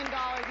 billion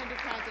into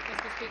transit,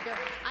 Mr. Speaker.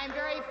 I'm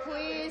very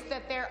pleased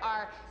that there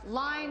are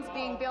lines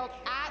being built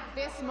at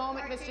this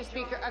moment, Mr.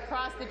 Speaker,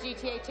 across the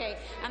GTHA.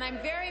 And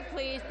I'm very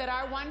pleased that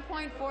our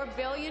 $1.4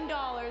 billion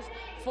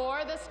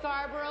for the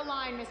Scarborough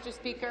line, Mr.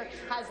 Speaker,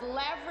 has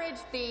leveraged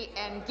the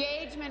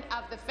engagement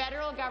of the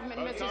federal government,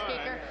 Mr.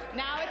 Speaker.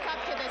 Now it's up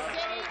to the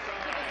city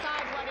to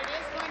decide what it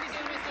is going to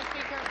do, Mr.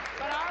 Speaker.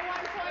 But our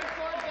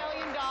 $1.4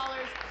 billion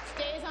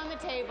stays on the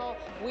table.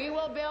 We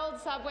will build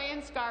subway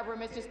in Scarborough,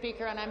 Mr.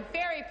 Speaker, and I'm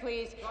very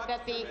pleased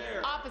that the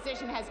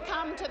opposition has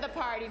come to the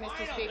party,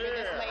 Mr. Speaker,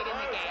 this late in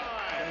the game.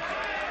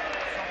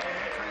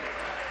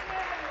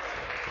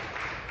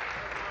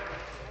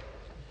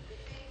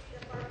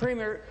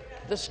 Premier,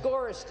 the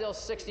score is still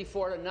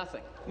 64-0.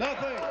 Nothing. And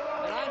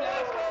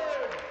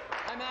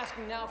I'm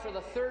asking now for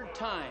the third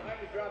time,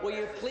 will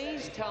you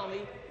please tell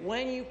me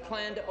when you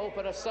plan to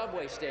open a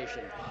subway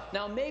station?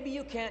 Now, maybe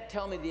you can't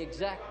tell me the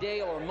exact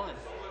day or month,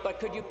 but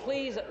could you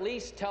please at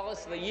least tell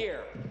us the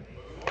year?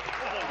 Minister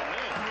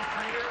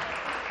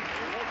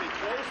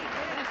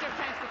of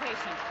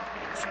Transportation.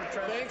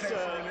 Thanks,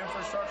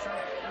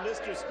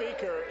 Mr.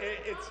 Speaker.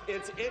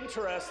 It's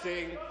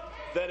interesting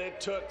that it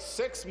took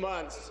 6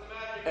 months,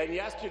 and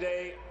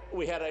yesterday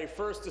we had a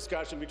first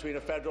discussion between a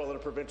federal and a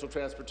provincial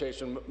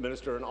transportation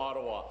minister in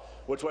Ottawa,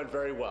 which went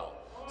very well.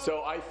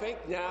 So I think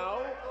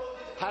now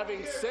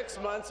having 6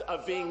 months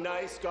of being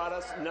nice got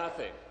us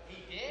nothing.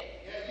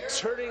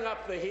 Turning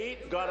up the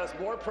heat got us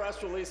more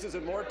press releases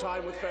and more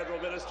time with federal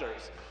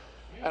ministers.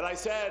 And I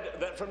said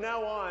that from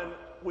now on,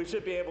 we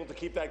should be able to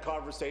keep that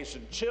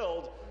conversation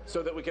chilled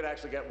so that we can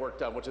actually get work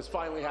done, which is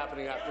finally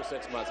happening after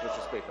 6 months,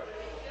 Mr. Speaker.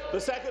 The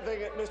second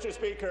thing, Mr.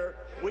 Speaker,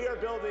 we are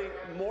building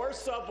more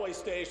subway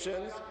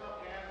stations,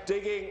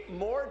 digging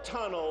more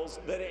tunnels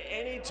than at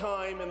any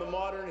time in the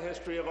modern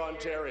history of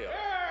Ontario.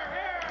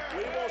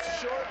 We will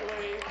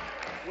shortly,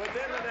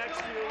 within the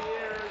next few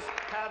years,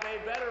 have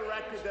a better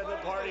record than the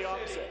party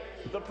opposite.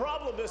 The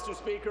problem, Mr.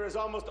 Speaker, is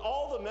almost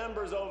all the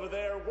members over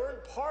there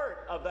weren't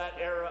part of that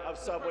era of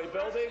subway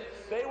building.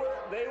 They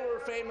were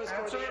famous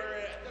for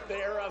the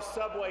era of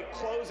subway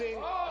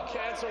closing,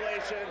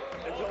 cancellation,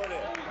 and going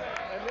in.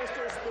 And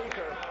Mr.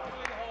 Speaker,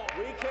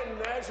 we can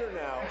measure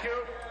now.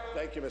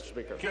 Thank you, Mr.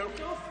 Speaker.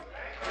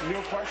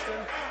 New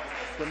question.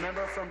 The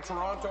member from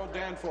Toronto,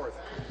 Danforth.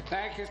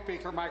 Thank you,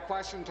 Speaker. My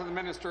question to the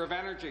Minister of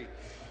Energy.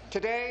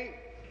 Today,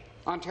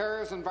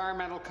 Ontario's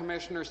Environmental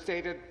Commissioner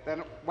stated that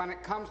when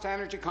it comes to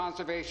energy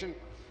conservation,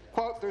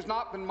 quote, there's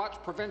not been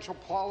much provincial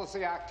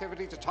policy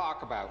activity to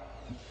talk about.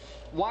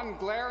 One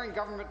glaring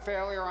government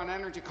failure on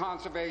energy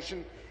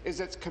conservation is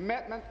its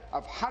commitment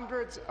of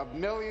hundreds of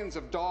millions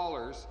of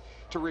dollars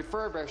to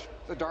refurbish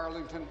the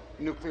Darlington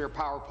nuclear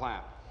power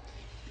plant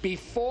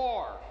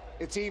before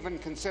it's even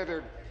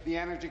considered the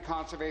energy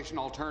conservation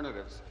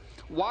alternatives.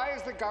 Why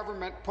is the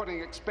government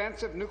putting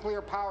expensive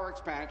nuclear power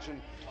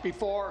expansion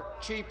before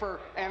cheaper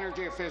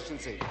energy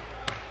efficiency?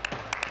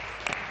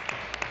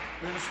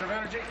 Minister of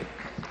Energy.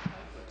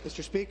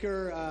 Mr.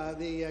 Speaker,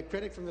 the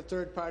critic from the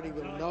third party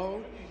will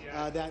know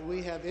that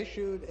we have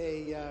issued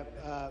a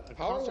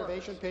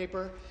conservation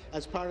paper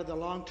as part of the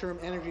long-term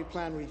energy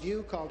plan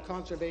review called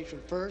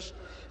Conservation First.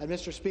 And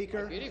Mr.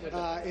 Speaker,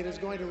 it is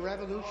going to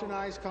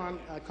revolutionize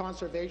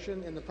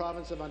conservation in the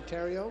province of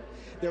Ontario.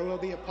 There will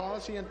be a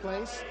policy in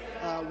place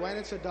when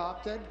it's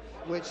adopted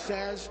which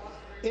says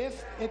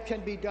if it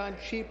can be done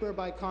cheaper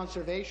by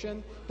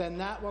conservation, then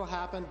that will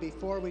happen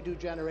before we do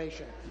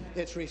generation.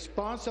 It's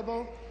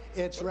responsible.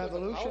 It's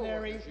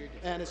revolutionary,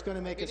 and it's going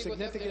to make a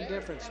significant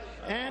difference.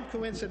 And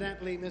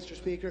coincidentally, Mr.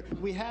 Speaker,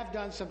 we have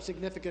done some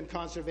significant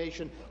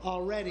conservation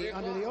already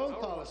under the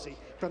old policy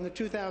from the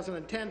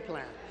 2010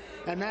 plan,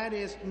 and that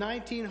is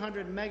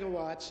 1,900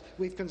 megawatts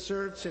we've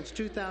conserved since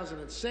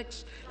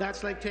 2006.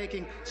 That's like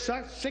taking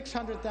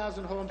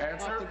 600,000 homes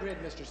off the grid,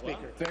 Mr.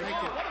 Speaker.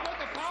 Thank you.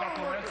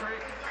 Supplementary.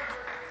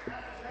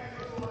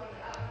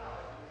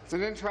 It's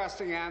an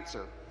interesting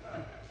answer.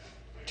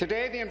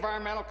 Today, the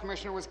Environmental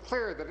Commissioner was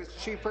clear that it's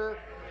cheaper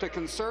to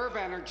conserve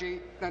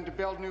energy than to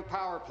build new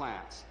power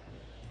plants.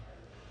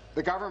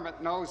 The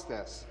government knows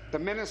this. The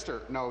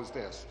minister knows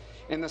this.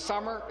 In the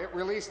summer, it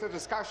released a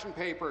discussion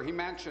paper he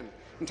mentioned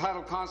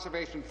entitled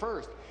Conservation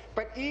First.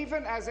 But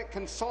even as it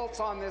consults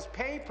on this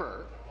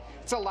paper,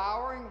 it's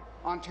allowing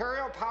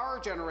Ontario Power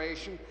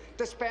Generation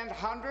to spend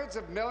hundreds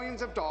of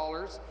millions of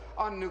dollars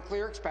on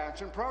nuclear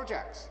expansion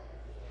projects.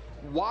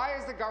 Why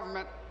is the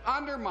government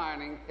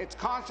undermining its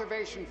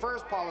Conservation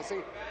First policy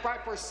by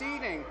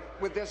proceeding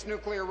with this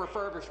nuclear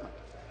refurbishment?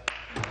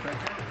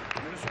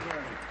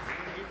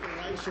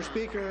 Mr.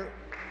 Speaker,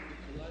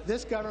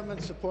 this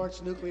government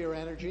supports nuclear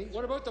energy.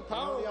 What about the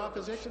power? The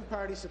opposition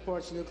party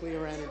supports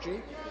nuclear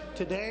energy.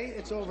 Today,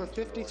 it's over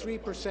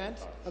 53%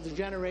 of the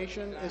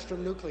generation is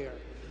from nuclear.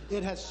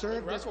 It has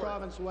served this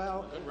province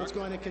well. It's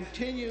going to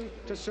continue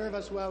to serve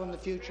us well in the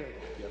future.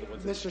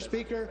 Mr.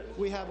 Speaker,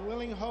 we have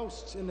willing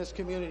hosts in this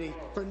community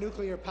for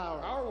nuclear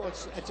power.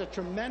 It's a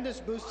tremendous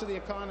boost to the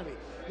economy.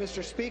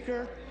 Mr.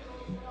 Speaker,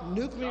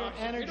 nuclear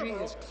energy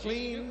is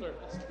clean,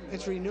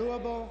 it's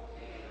renewable,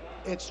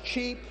 it's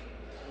cheap,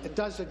 it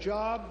does the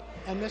job,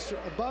 and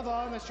above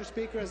all, Mr.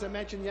 Speaker, as I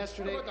mentioned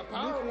yesterday,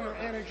 nuclear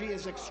energy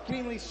is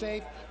extremely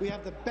safe. We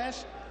have the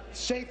best,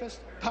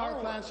 safest power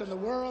plants in the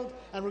world,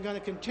 and we're going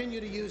to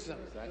continue to use them.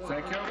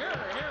 Thank you.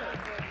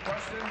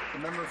 Question, the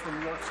member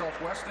from York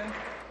South-Weston.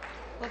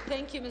 Well,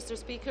 thank you, Mr.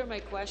 Speaker. My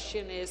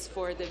question is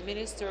for the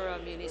Minister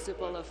of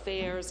Municipal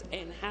Affairs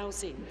and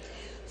Housing.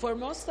 For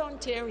most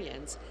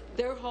Ontarians,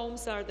 their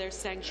homes are their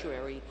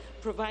sanctuary,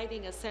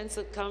 providing a sense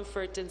of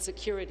comfort and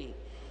security.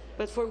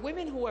 But for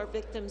women who are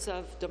victims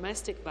of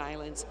domestic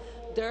violence,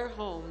 their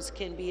homes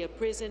can be a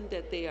prison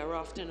that they are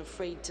often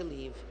afraid to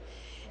leave.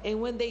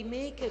 And when they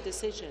make a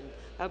decision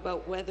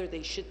about whether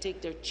they should take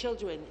their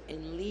children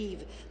and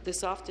leave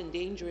this often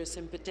dangerous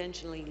and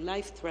potentially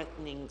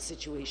life-threatening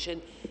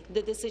situation,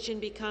 the decision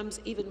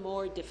becomes even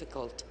more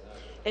difficult,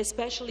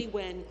 especially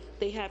when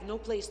they have no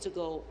place to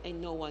go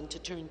and no one to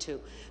turn to.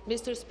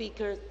 Mr.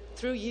 Speaker,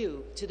 through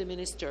you to the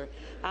Minister,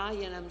 I,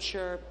 and I'm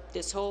sure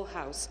this whole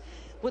House,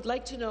 would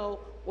like to know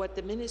what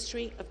the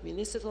Ministry of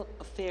Municipal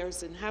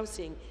Affairs and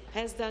Housing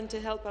has done to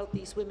help out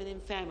these women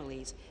and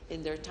families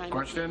in their time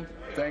Question.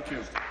 Thank you.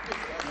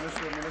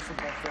 Minister of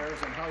Municipal Affairs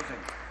and Housing.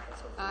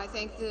 I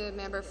thank the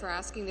member for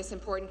asking this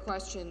important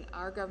question.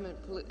 Our government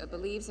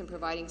believes in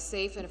providing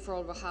safe and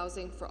affordable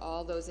housing for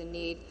all those in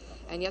need.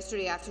 And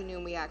yesterday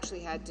afternoon, we actually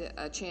had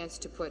a chance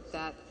to put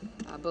that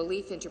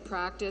belief into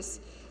practice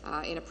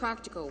in a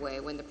practical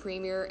way when the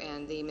Premier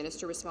and the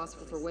Minister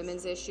responsible for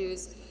women's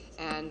issues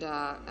and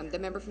the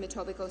member from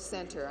Etobicoke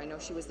Centre, I know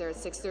she was there at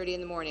 6:30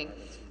 in the morning,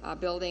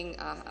 building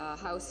a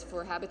house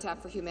for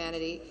Habitat for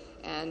Humanity,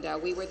 and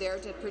we were there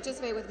to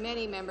participate with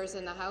many members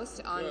in the House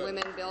on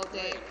Women Build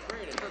Day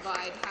to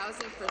provide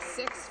housing for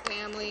 6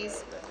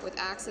 families with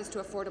access to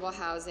affordable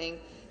housing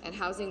and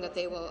housing that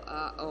they will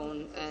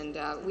own. And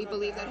we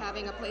believe that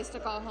having a place to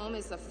call home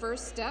is the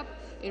first step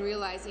in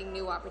realizing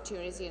new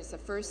opportunities, and it's the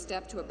first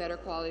step to a better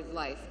quality of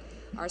life.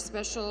 Our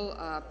special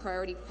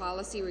priority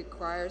policy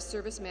requires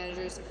service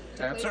managers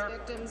to place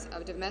victims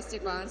of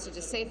domestic violence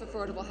into safe,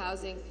 affordable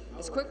housing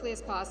as quickly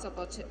as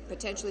possible,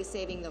 potentially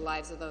saving the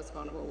lives of those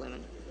vulnerable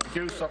women. Thank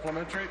you.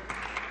 Supplementary.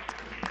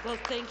 Well,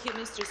 thank you,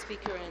 Mr.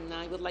 Speaker, and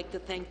I would like to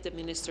thank the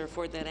Minister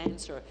for that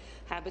answer.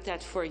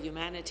 Habitat for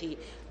Humanity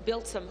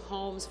built some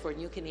homes for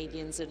new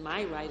Canadians in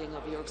my riding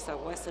of York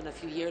South-Weston a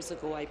few years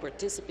ago. I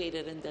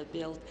participated in that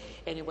build,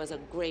 and it was a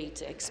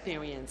great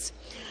experience.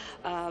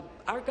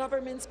 Our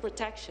government's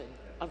protection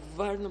of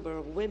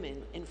vulnerable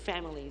women and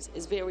families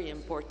is very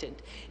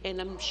important, and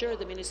I'm sure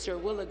the Minister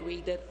will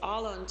agree that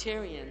all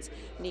Ontarians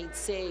need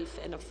safe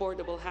and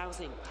affordable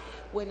housing.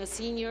 When a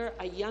senior,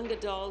 a young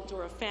adult,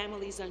 or a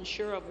family is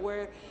unsure of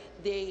where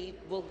they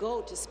will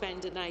go to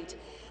spend the night,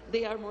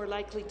 they are more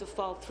likely to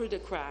fall through the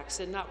cracks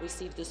and not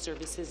receive the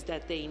services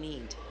that they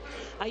need.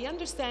 I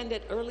understand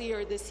that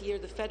earlier this year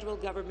the federal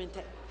government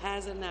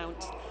has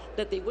announced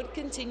that they would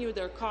continue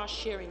their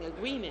cost-sharing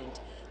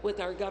agreement with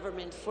our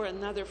government for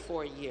another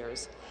 4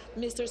 years.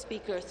 Mr.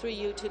 Speaker, through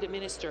you to the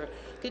Minister,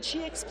 could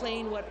she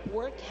explain what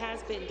work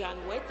has been done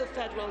with the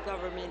federal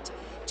government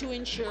to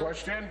ensure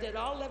that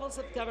all levels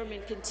of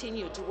government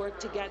continue to work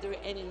together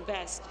and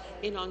invest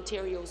in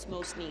Ontario's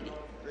most needy?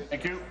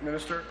 Thank you.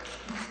 Minister.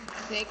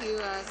 Thank you,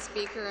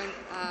 Speaker. And,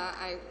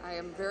 I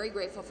am very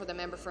grateful for the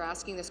member for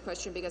asking this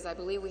question because I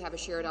believe we have a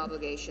shared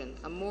obligation,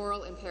 a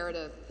moral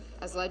imperative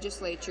as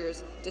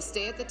legislatures to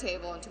stay at the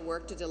table and to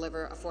work to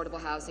deliver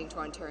affordable housing to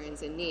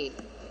Ontarians in need.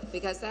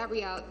 Because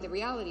the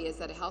reality is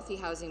that a healthy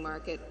housing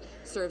market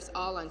serves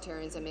all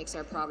Ontarians and makes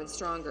our province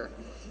stronger.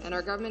 And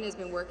our government has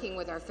been working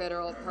with our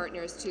federal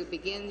partners to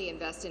begin the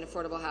Invest in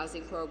Affordable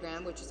Housing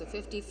program, which is a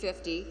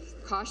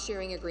 50-50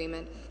 cost-sharing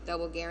agreement that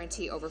will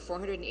guarantee over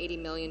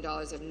 $480 million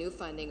of new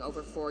funding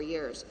over 4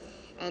 years.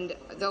 And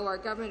though our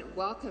government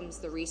welcomes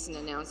the recent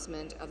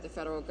announcement of the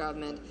federal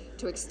government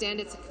to extend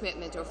its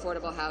commitment to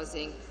affordable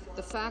housing,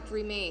 the fact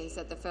remains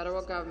that the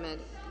federal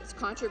government's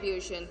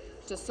contribution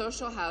to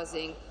social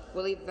housing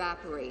will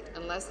evaporate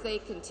unless they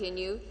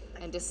continue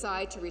and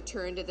decide to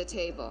return to the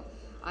table.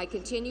 I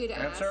continue to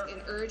ask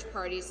and urge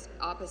parties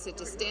opposite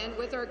to stand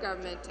with our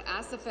government, to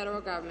ask the federal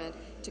government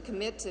to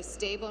commit to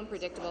stable and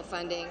predictable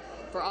funding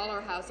for all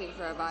our housing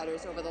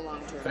providers over the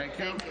long term. Thank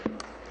you.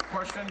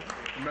 Question,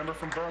 the member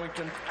from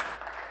Burlington.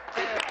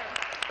 My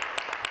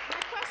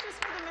question is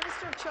for the Minister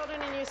Minister of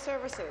Children and Youth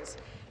Services.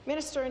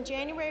 Minister, in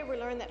January we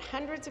learned that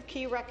hundreds of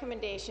key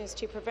recommendations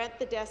to prevent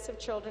the deaths of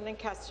children in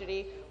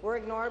custody were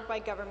ignored by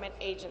government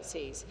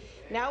agencies.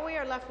 Now we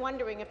are left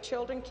wondering if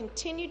children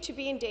continue to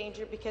be in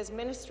danger because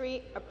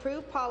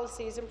ministry-approved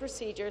policies and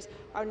procedures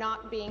are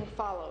not being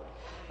followed.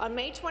 On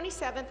May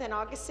 27th and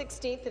August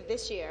 16th of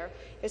this year,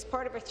 as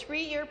part of a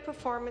 3-year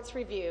performance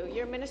review,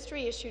 your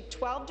ministry issued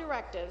 12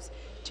 directives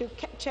to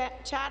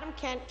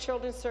Chatham-Kent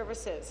Children's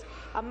Services.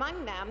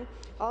 Among them,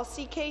 all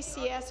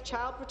CKCS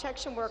child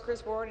protection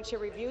workers were ordered to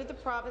review the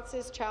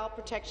province's child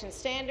protection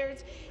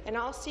standards, and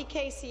all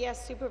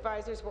CKCS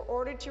supervisors were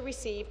ordered to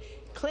receive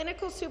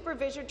clinical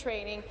supervision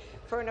training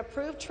for an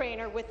approved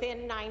trainer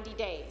within 90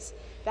 days.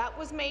 That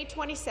was May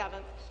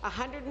 27th,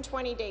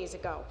 120 days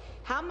ago.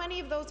 How many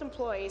of those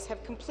employees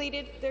have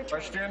completed their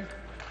training? Question.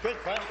 Good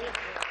question.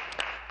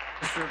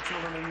 Minister of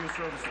Children and Youth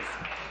Services.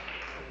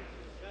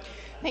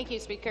 Thank you,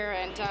 Speaker.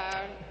 And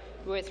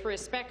with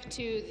respect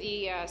to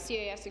the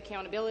CAS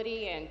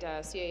accountability and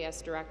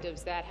CAS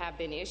directives that have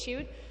been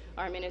issued,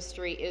 our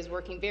ministry is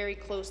working very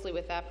closely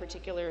with that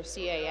particular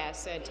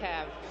CAS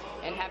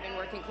and have been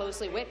working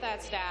closely with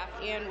that staff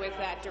and with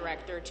that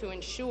director to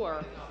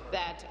ensure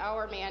that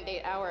our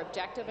mandate, our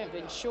objective of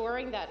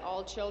ensuring that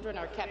all children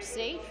are kept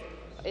safe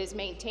is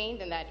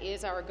maintained, and that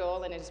is our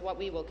goal, and it is what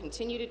we will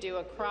continue to do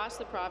across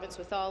the province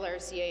with all our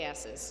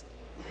CASs.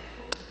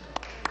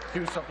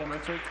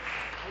 Supplementary.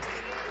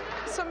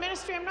 So,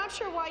 Ministry, I'm not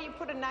sure why you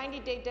put a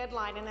 90-day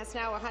deadline and it's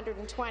now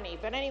 120.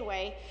 But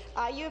anyway,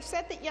 you have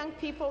said that young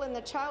people in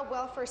the child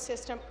welfare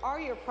system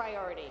are your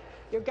priority.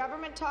 Your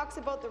government talks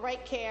about the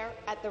right care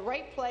at the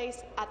right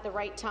place at the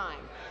right time.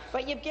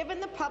 But you've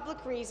given the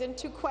public reason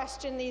to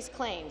question these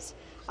claims.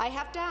 I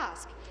have to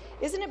ask,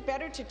 isn't it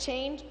better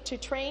to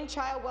train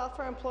child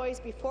welfare employees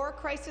before a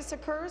crisis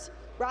occurs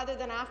rather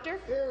than after?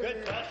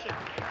 Good question.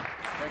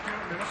 Thank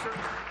you, Minister.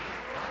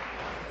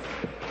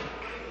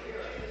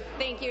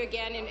 Thank you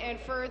again, and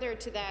further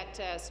to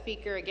that,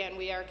 Speaker, again,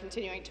 we are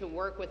continuing to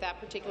work with that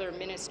particular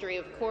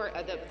ministry,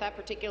 that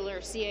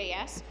particular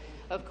CAS.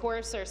 Of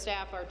course, our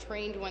staff are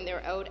trained when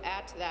they're out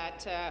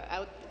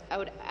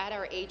at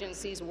our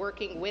agencies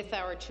working with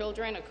our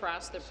children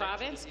across the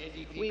province.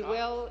 We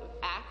will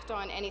act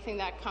on anything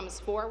that comes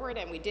forward,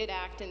 and we did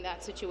act in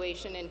that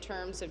situation in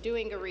terms of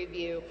doing a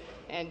review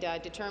and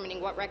determining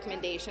what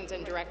recommendations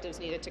and directives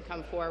needed to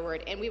come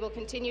forward. And we will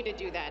continue to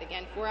do that,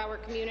 again, for our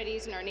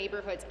communities and our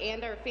neighbourhoods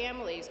and our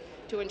families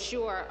to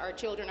ensure our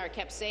children are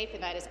kept safe,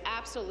 and that is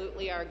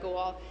absolutely our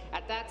goal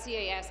at that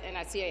CAS and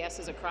at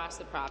CASs across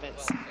the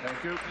province.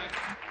 Thank you.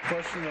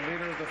 Question, the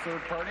Leader of the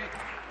Third Party.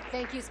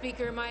 Thank you,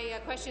 Speaker. My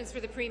question is for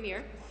the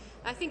Premier.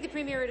 I think the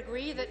Premier would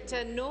agree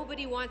that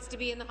nobody wants to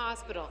be in the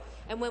hospital.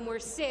 And when we're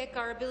sick,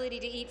 our ability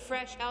to eat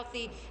fresh,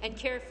 healthy and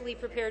carefully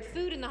prepared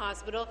food in the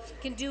hospital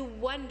can do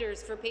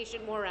wonders for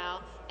patient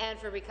morale and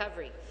for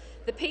recovery.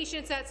 The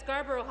patients at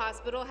Scarborough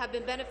Hospital have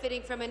been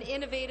benefiting from an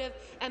innovative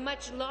and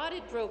much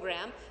lauded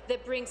program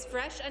that brings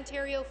fresh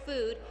Ontario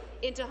food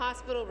into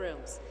hospital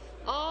rooms.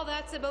 All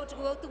that's about to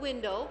go out the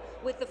window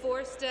with the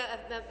forced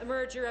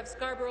merger of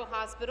Scarborough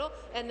Hospital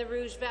and the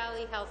Rouge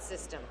Valley Health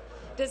System.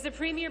 Does the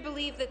Premier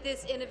believe that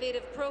this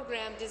innovative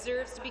program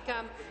deserves to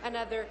become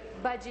another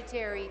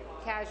budgetary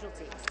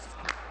casualty?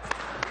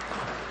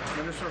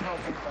 Minister of Health,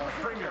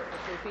 Premier.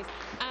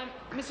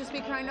 Mr.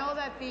 Speaker, I know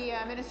that the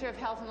Minister of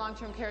Health and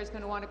Long-Term Care is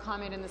going to want to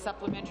comment in the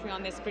supplementary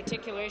on this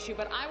particular issue,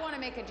 but I want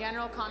to make a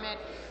general comment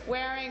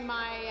wearing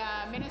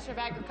my Minister of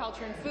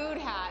Agriculture and Food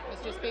hat,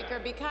 Mr. Speaker,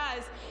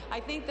 because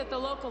I think that the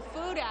Local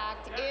Food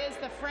Act is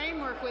the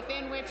framework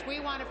within which we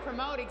want to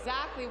promote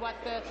exactly what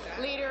the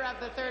Leader of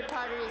the Third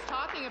Party is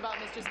talking about,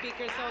 Mr.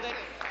 Speaker, so that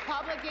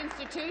public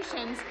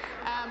institutions,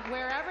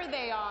 wherever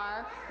they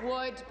are,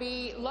 would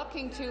be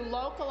looking to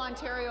local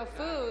Ontario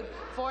food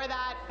for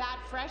that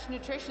fresh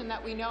nutrition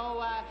that we know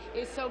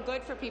is so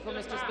good for people,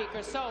 Mr.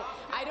 Speaker. So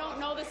I don't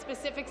know the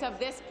specifics of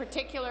this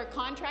particular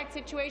contract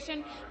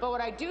situation, but what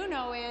I do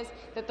know is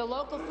that the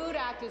Local Food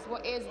Act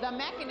is the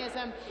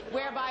mechanism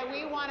whereby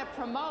we want to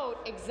promote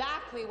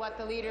exactly what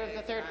the Leader of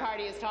the Third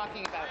Party is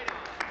talking about.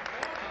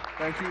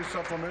 Thank you.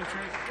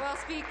 Supplementary. Well,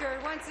 Speaker,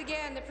 once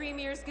again, the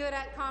Premier is good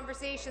at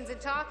conversations and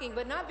talking,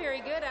 but not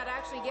very good at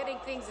actually getting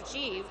things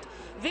achieved.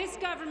 This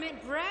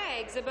government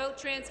brags about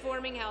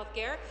transforming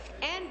healthcare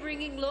and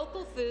bringing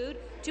local food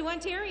to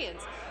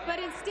Ontarians. But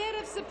instead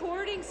of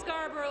supporting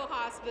Scarborough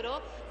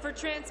Hospital for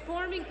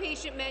transforming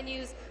patient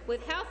menus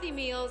with healthy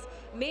meals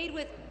made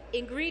with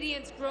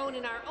ingredients grown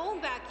in our own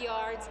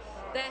backyards,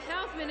 the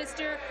Health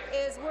Minister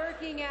is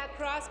working at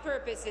cross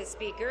purposes,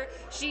 Speaker.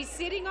 She's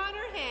sitting on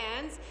her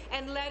hands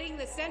and letting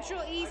the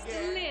Central East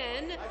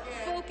LHIN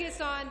focus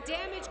on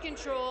damage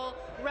control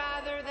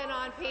rather than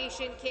on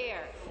patient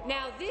care.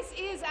 Now, this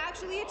is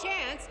actually a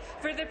chance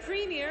for the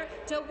Premier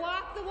to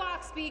walk the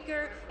walk,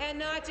 Speaker, and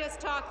not just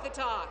talk the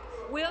talk.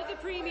 Will the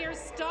Premier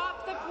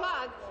stop the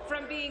plug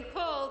from being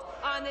pulled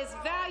on this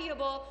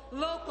valuable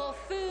local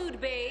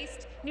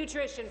food-based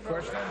nutrition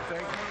program? Question,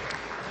 thank you.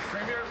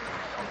 Premier.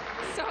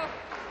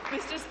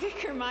 Mr.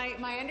 Speaker,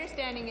 my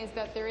understanding is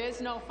that there is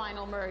no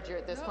final merger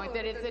at this point,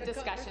 that it's a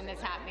discussion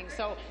that's happening.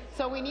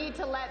 So we need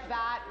to let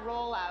that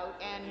roll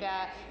out.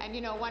 And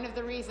you know, one of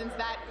the reasons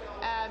that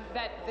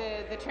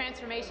the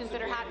transformations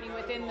that are happening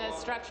within the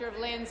structure of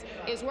LHINs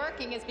is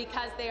working is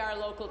because they are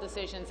local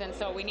decisions, and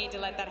so we need to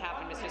let that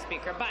happen, Mr.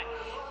 Speaker. But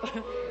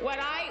what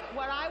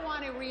I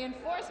want to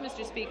reinforce,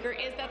 Mr. Speaker,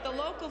 is that the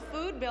local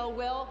food bill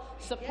will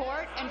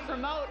support and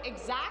promote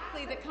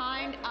exactly the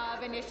kind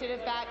of initiative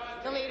that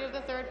the Leader of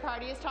the Third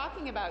Party is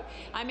talking about.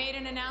 I made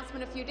an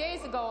announcement a few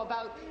days ago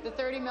about the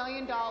 $30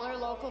 million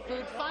local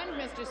food fund,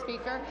 Mr.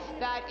 Speaker,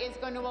 that is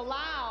going to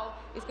allow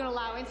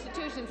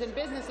institutions and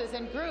businesses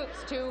and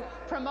groups to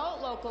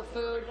promote local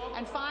food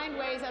and find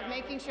ways of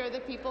making sure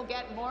that people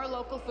get more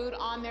local food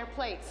on their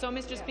plates. So,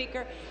 Mr.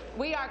 Speaker,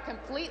 we are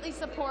completely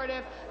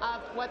supportive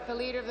of what the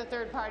Leader of the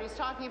Third Party is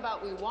talking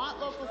about. We want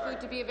local food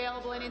to be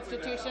available in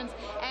institutions,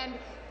 and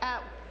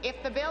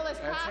if the bill is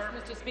passed,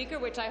 Mr. Speaker,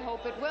 which I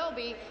hope it will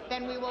be,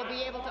 then we will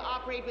be able to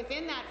operate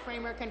within that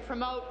framework and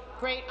promote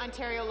great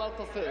Ontario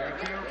local food.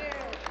 Thank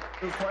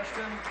you. New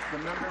question, the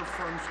member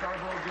from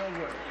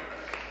Scarborough-Guildwood.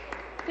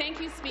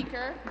 Thank you,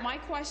 Speaker. My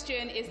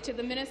question is to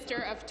the Minister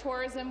of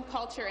Tourism,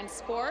 Culture and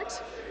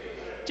Sport.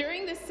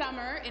 During the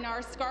summer in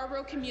our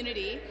Scarborough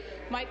community,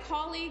 my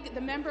colleague, the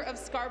member of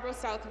Scarborough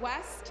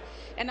Southwest,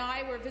 and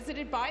I were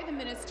visited by the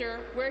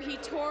Minister where he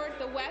toured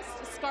the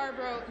West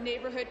Scarborough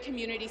Neighbourhood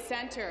Community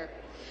Centre,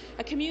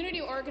 a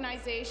community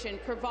organization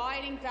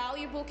providing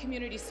valuable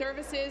community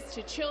services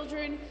to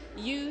children,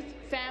 youth,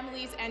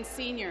 families and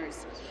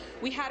seniors.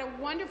 We had a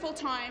wonderful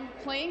time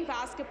playing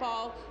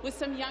basketball with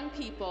some young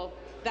people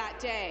that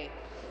day.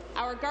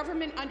 Our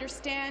government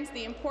understands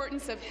the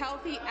importance of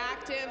healthy,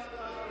 active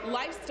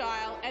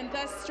lifestyle and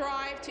thus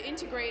strive to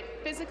integrate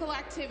physical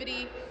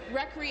activity,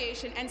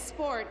 recreation and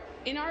sport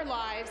in our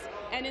lives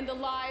and in the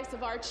lives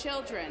of our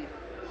children.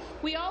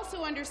 We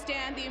also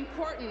understand the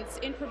importance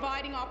in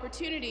providing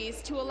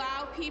opportunities to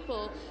allow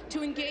people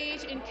to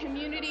engage in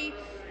community,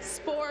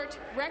 sport,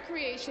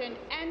 recreation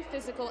and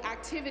physical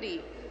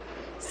activity.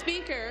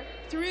 Speaker,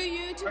 through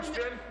you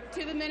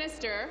to the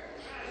Minister,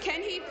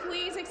 can he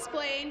please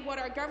explain what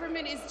our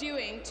government is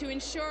doing to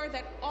ensure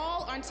that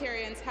all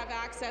Ontarians have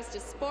access to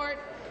sport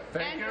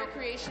and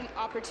recreation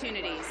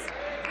opportunities?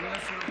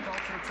 Minister of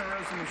Culture,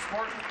 Tourism and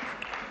Sport.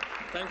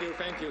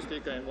 Thank you,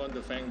 Speaker, and want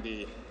to thank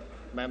the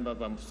member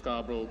from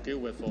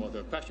Scarborough-Guildwood for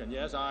the question.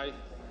 Yes, I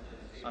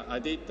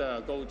did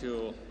go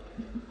to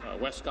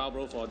West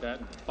Scarborough for that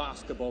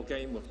basketball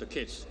game with the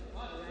kids.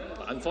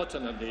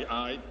 Unfortunately,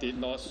 I did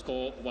not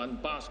score one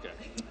basket.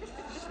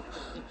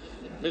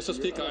 Mr.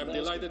 Speaker, I'm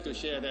delighted to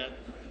share that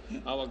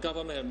our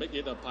government has made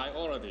it a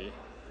priority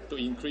to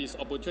increase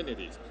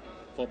opportunities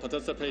for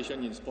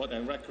participation in sport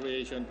and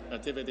recreation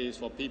activities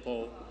for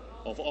people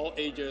of all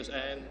ages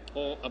and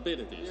all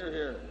abilities.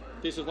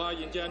 This is why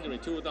in January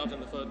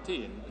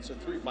 2013,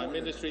 my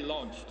ministry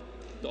launched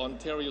the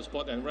Ontario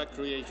Sport and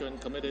Recreation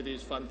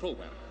Communities Fund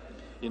program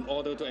in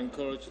order to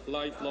encourage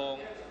lifelong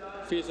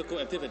physical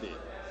activity.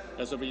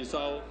 As a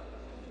result,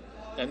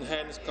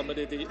 enhance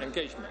community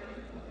engagement.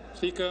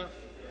 Speaker,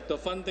 the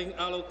funding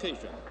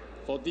allocation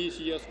for this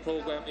year's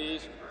program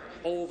is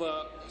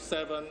over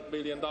 $7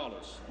 million.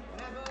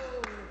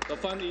 The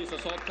fund is a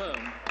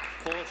short-term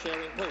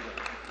cost-sharing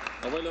program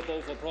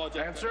available for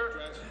projects that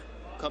address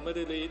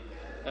community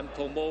and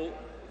promote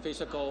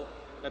physical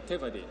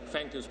activity.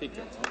 Thank you,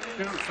 Speaker.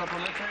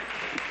 Supplementary.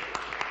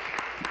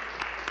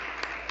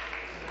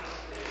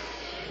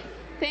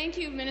 Thank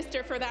you,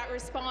 Minister, for that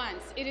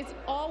response. It is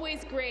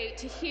always great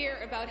to hear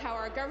about how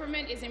our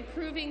government is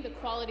improving the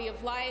quality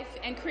of life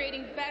and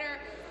creating better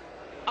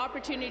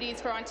opportunities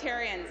for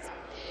Ontarians.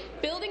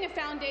 Building a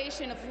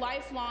foundation of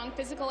lifelong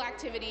physical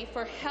activity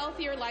for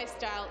healthier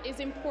lifestyle is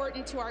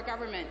important to our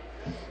government.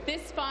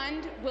 This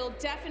fund will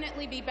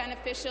definitely be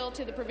beneficial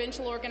to the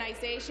provincial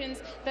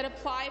organizations that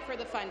apply for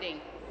the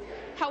funding.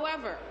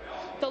 However,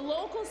 the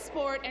local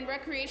sport and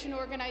recreation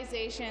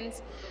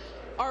organizations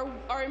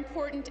are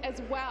important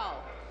as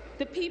well.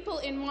 The people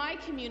in my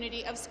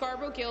community of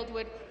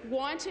Scarborough-Guildwood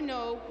want to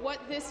know what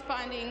this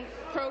funding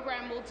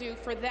program will do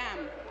for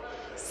them.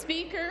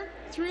 Speaker,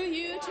 through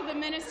you to the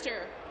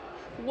Minister,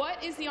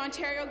 what is the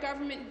Ontario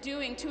government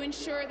doing to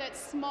ensure that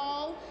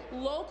small,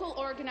 local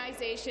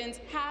organizations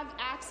have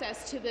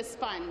access to this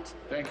fund?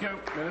 Thank you.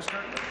 Minister.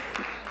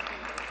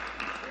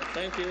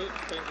 Thank you,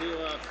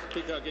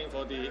 Speaker, again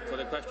for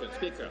the question.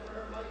 Speaker,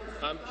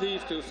 I'm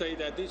pleased to say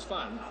that this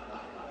fund,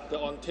 the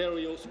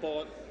Ontario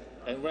Sport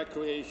and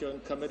Recreation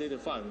Community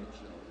Fund,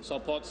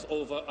 supports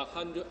over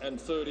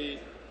 130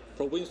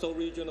 provincial,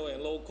 regional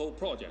and local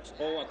projects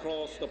all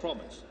across the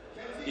province,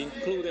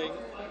 including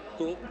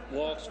group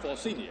walks for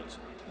seniors,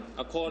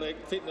 aquatic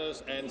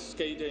fitness and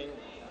skating,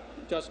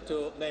 just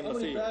to name a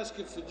few.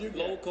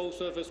 Local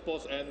service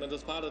boards and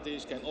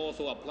municipalities can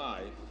also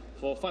apply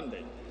for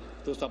funding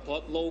to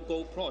support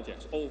local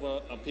projects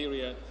over a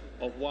period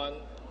of 1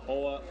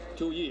 or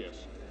 2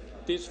 years.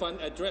 This fund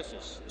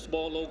addresses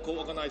small local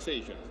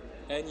organizations,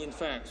 and in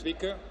fact,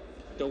 Speaker,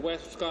 the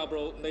West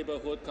Scarborough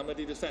Neighbourhood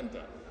Community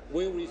Centre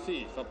will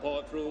receive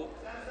support through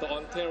the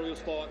Ontario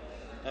Sport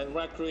and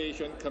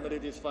Recreation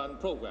Communities Fund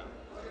program.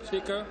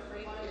 Speaker,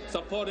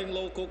 supporting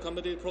local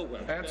community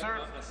programs that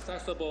are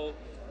accessible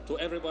to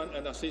everyone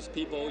and assist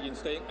people in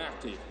staying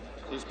active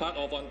is part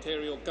of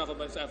Ontario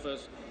government's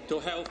efforts to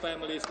help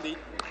families lead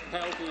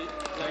healthy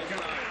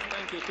lifestyles.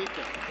 Thank you,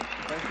 Speaker.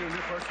 Thank you.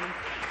 New question.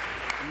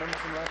 The member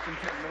from Lambton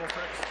Kent,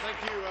 Middlesex.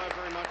 Thank you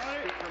very much,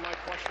 Speaker. My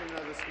question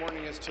this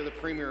morning is to the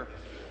Premier.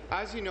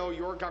 As you know,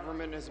 your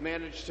government has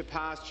managed to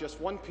pass just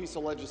one piece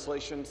of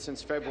legislation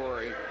since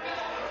February.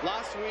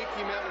 Last week,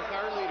 you met with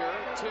our leader,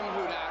 Tim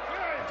Hudak.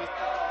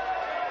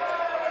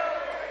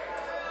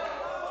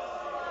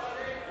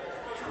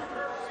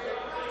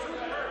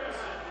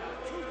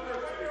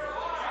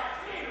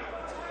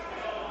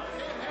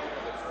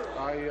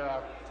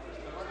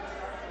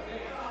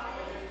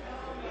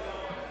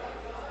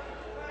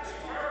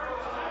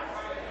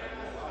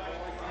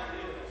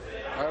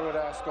 I would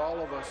ask all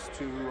of us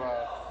to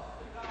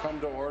come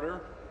to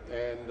order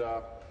and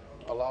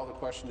allow the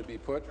question to be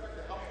put.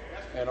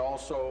 And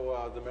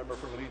also, the member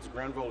from Leeds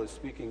Grenville is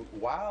speaking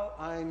while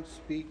I'm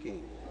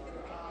speaking.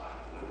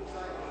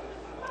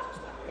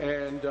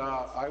 And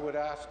I would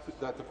ask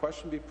that the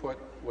question be put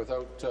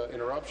without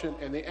interruption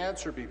and the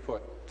answer be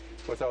put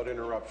without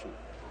interruption.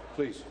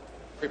 Please.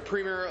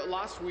 Premier,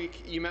 last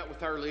week you met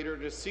with our leader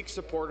to seek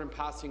support in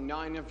passing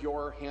 9 of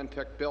your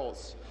hand-picked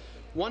bills.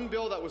 One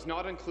bill that was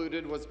not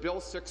included was Bill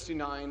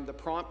 69, the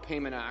Prompt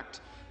Payment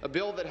Act, a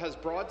bill that has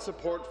broad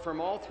support from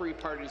all 3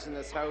 parties in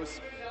this House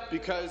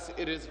because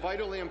it is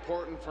vitally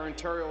important for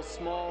Ontario's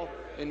small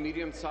and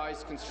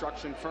medium-sized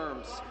construction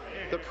firms.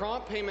 The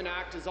Prompt Payment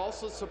Act is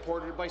also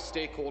supported by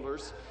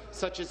stakeholders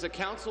such as the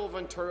Council of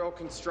Ontario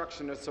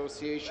Construction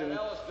Association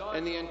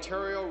and the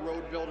Ontario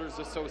Road Builders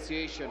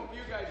Association.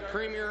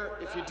 Premier,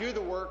 if you do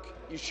the work,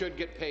 you should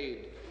get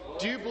paid.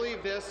 Do you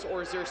believe this,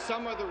 or is there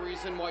some other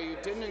reason why you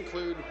didn't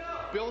include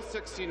Bill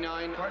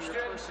 69 on your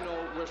personal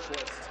wish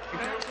list?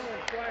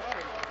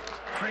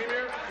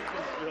 Premier.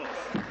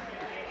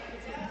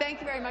 Thank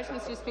you very much,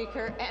 Mr.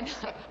 Speaker. And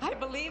I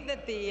believe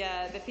that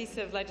the piece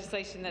of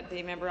legislation that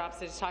the member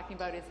opposite is talking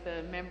about is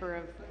the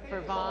member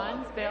for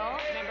Vaughan's bill.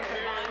 Member for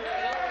Vaughan's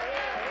bill.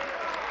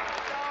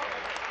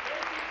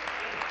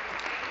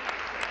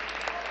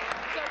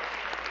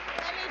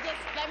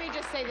 Let me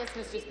just say this,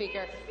 Mr.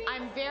 Speaker.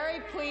 I'm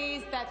very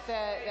pleased that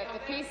the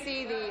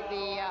PC,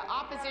 the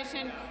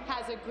opposition,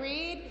 has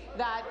agreed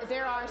that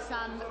there are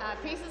some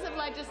pieces of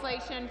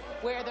legislation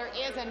where there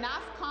is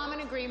enough common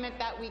agreement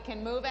that we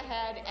can move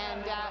ahead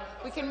and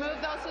we can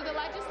move those through the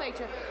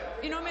legislature.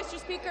 You know, Mr.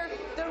 Speaker,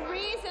 the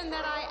reason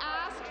that I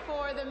asked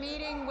for the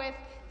meeting with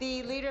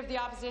the Leader of the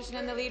Opposition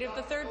and the Leader of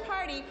the Third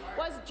Party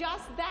was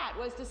just that,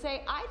 was to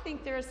say I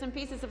think there are some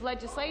pieces of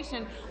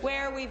legislation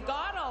where we've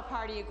got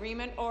all-party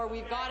agreement or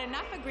we've got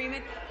enough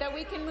agreement that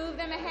we can move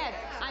them ahead.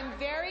 I'm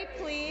very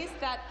pleased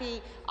that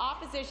the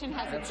opposition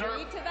has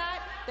agreed to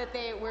that,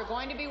 we're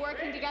going to be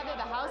working together,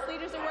 the House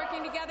leaders are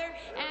working together,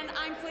 and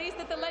I'm pleased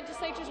that the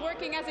legislature is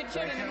working as it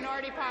should in the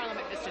minority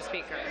parliament, Mr.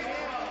 Speaker.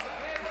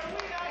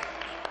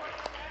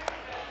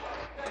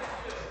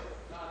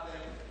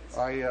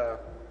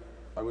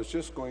 I was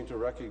just going to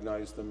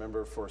recognize the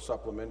member for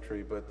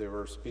supplementary, but there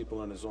were people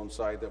on his own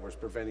side that was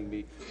preventing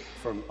me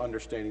from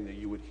understanding that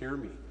you would hear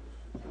me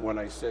when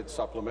I said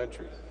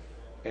supplementary.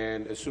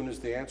 And as soon as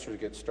the answer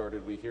gets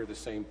started, we hear the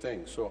same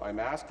thing. So I'm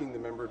asking the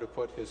member to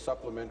put his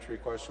supplementary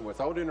question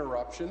without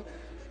interruption,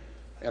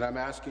 and I'm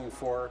asking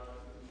for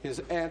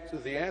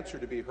the answer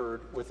to be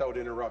heard without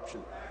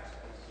interruption.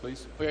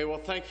 Please. Okay, well,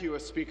 thank you,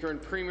 Speaker.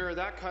 And Premier,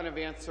 that kind of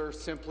answer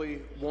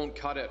simply won't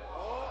cut it.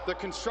 The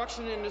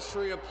construction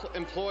industry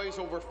employs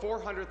over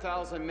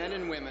 400,000 men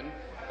and women,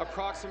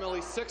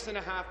 approximately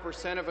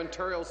 6.5% of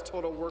Ontario's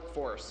total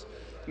workforce.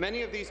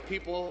 Many of these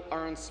people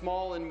are in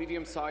small and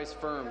medium-sized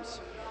firms.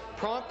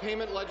 Prompt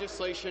payment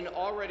legislation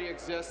already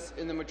exists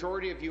in the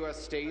majority of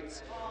U.S.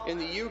 states, in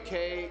the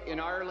UK, in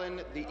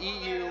Ireland, the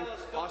EU,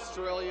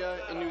 Australia,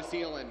 and New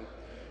Zealand.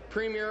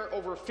 Premier,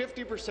 over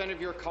 50%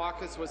 of your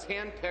caucus was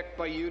handpicked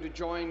by you to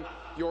join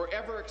your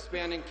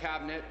ever-expanding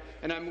cabinet,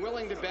 and I'm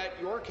willing to bet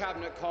your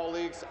cabinet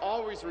colleagues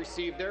always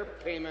receive their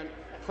payment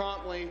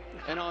promptly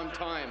and on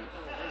time.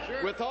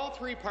 With all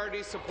 3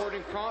 parties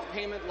supporting prompt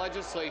payment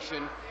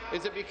legislation,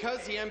 is it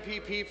because the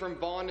MPP from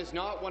Vaughan is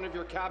not one of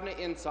your cabinet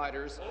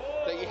insiders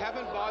that you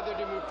haven't bothered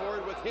to move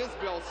forward with his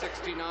Bill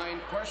 69?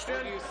 Question?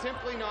 Or do you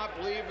simply not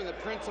believe in the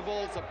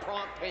principles of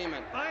prompt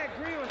payment? I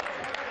agree with you.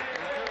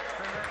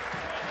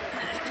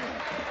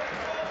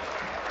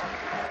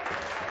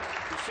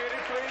 Be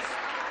seated, please.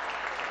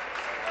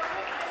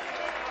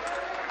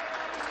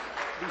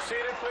 Be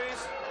seated,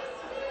 please.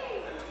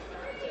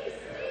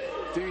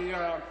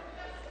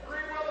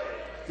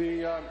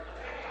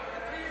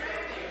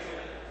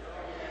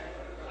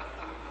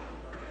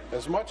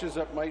 As much as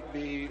it might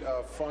be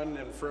fun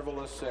and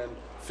frivolous and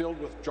filled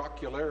with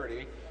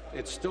jocularity,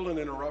 it's still an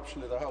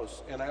interruption to the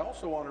House. And I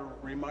also want to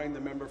remind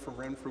the member from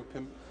Renfrew,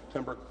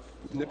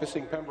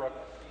 Nipissing, Pembroke,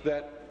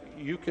 that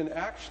you can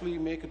actually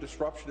make a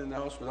disruption in the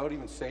House without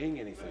even saying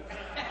anything.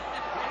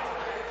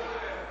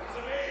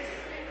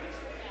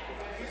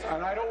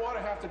 And I don't want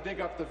to have to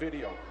dig up the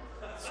video.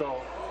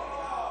 So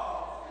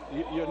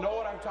you know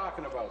what I'm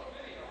talking about.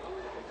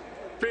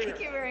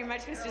 Thank you very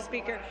much, Mr.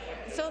 Speaker.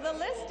 So the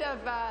list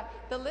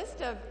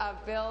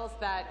of bills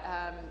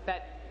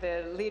that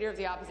the Leader of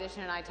the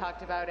Opposition and I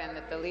talked about, and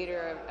that the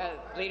Leader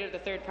of the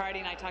Third Party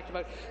and I talked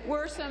about,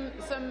 were some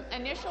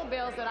initial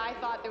bills that I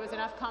thought there was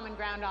enough common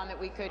ground on that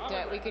we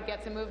could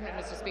get some movement,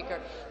 Mr.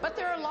 Speaker. But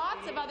there are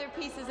lots of other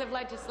pieces of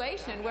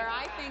legislation where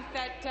I think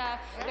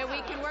that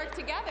we can work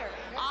together.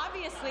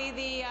 Obviously,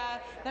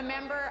 the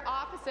member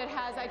opposite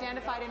has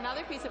identified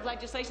another piece of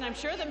legislation. I'm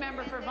sure the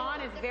member for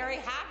Vaughan is very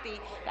happy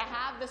to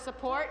have the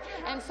support,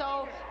 and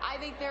so I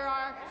think there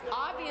are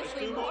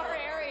obviously more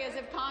areas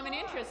of common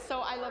interest. So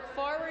I look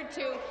forward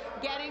to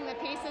getting the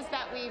pieces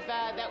that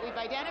we've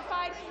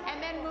identified,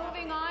 and then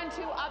moving on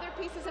to other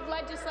pieces of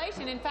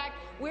legislation. In fact,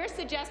 we're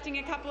suggesting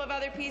a couple of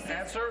other pieces.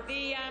 Answer.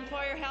 The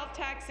employer health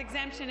tax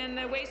exemption and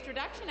the Waste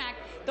Reduction Act.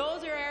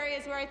 Those are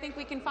areas where I think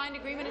we can find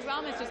agreement as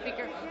well, Mr.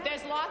 Speaker.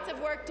 There's lots of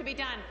work to be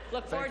done.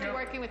 Look forward to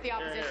working with the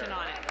opposition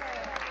on it.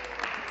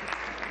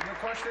 Your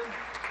question?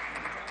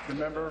 The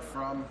member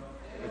from,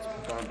 it's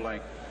gone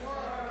blank.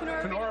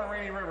 Kenora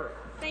Rainy River.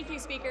 Thank you,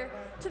 Speaker.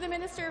 To the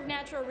Minister of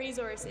Natural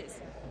Resources.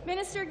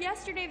 Minister,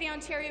 yesterday the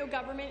Ontario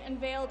government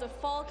unveiled a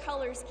Fall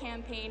Colours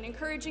campaign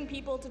encouraging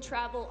people to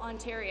travel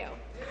Ontario.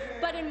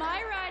 But in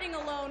my riding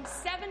alone,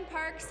 7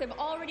 parks have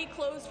already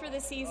closed for the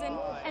season,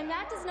 and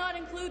that does not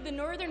include the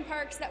northern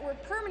parks that were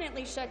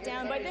permanently shut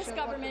down by this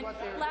government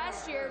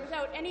last year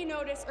without any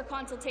notice or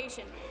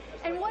consultation.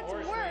 And what's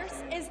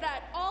worse is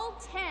that all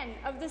 10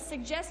 of the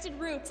suggested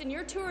routes in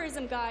your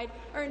tourism guide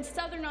are in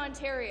southern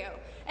Ontario.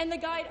 And the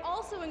guide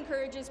also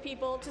encourages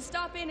people to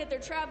stop in at their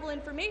travel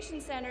information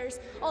centres,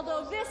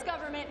 although this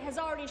government has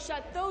already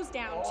shut those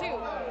down too.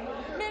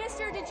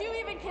 Minister, did you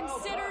even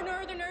consider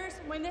Northerners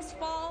when this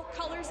Fall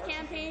Colours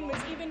campaign was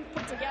even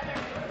put together?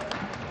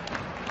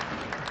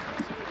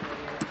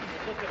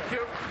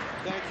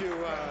 Thank you,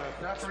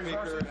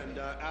 Speaker. And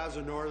as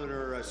a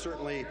Northerner,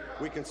 certainly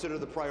we consider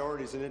the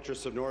priorities and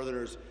interests of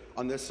Northerners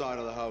on this side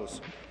of the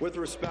House. With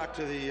respect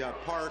to the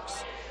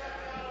parks,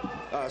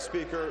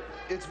 Speaker,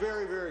 it's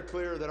very, very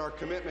clear that our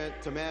commitment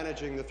to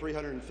managing the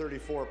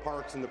 334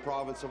 parks in the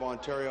province of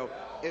Ontario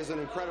is an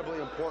incredibly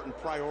important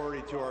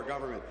priority to our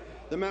government.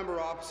 The member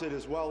opposite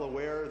is well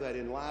aware that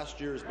in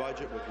last year's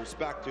budget, with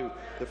respect to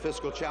the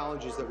fiscal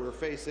challenges that we're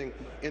facing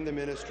in the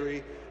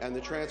ministry and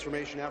the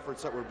transformation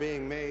efforts that were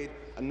being made,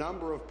 a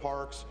number of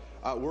parks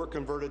were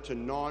converted to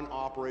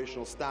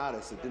non-operational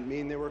status. It didn't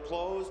mean they were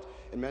closed.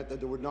 It meant that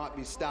there would not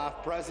be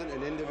staff present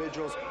and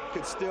individuals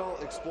could still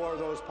explore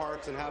those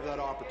parks and have that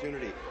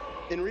opportunity.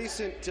 In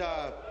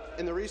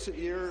the recent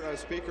year,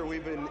 Speaker,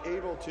 we've been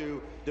able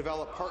to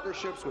develop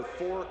partnerships with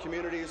 4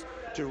 communities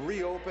to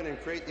reopen and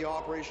create the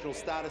operational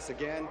status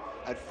again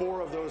at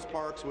 4 of those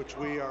parks, which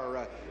we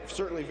are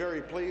certainly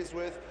very pleased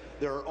with.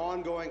 There are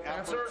ongoing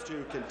efforts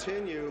to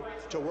continue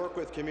to work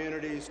with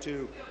communities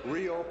to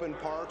reopen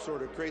parks or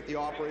to create the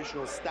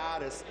operational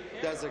status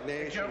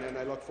designation, and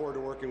I look forward to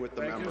working with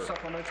the member.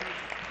 Supplementary.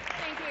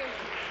 Thank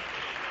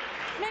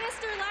you.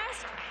 Minister,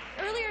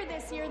 earlier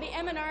this year, the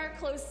MNR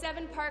closed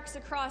 7 parks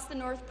across the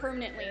north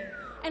permanently.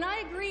 And I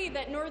agree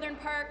that northern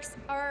parks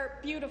are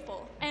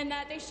beautiful and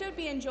that they should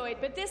be enjoyed,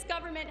 but this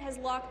government has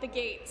locked the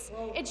gates.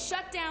 It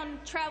shut down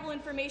travel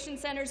information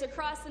centres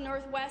across the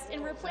northwest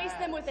and replaced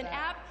them with an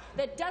app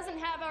that doesn't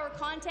have our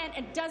content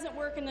and doesn't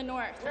work in the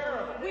north.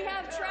 We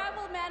have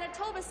Travel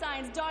Manitoba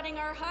signs dotting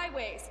our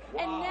highways,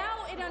 and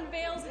now it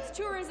unveils its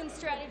tourism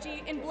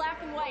strategy in black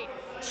and white.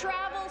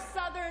 Travel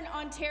Southern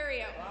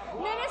Ontario.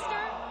 Minister,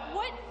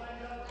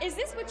 is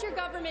this what your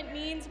government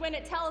means when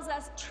it tells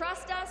us,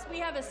 trust us, we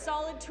have a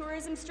solid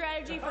tourism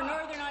strategy for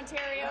Northern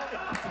Ontario?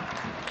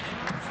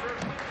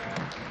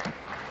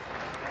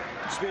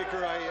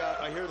 Speaker,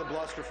 I hear the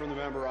bluster from the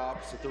member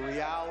opposite. The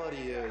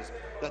reality is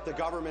that the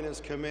government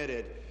is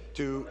committed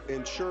to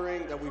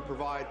ensuring that we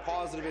provide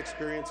positive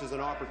experiences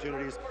and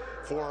opportunities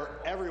for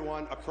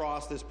everyone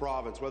across this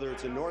province, whether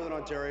it's in Northern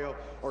Ontario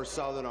or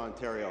Southern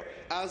Ontario.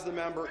 As the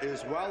member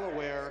is well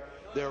aware,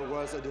 there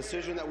was a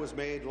decision that was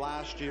made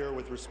last year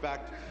with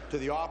respect to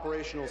the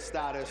operational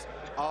status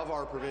of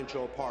our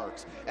provincial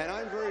parks. And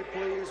I'm very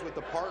pleased with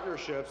the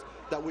partnerships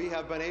that we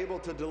have been able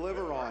to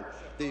deliver on.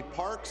 The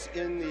parks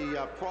in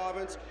the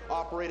province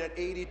operate at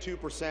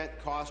 82%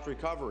 cost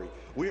recovery.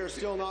 We are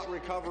still not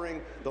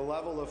recovering the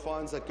level of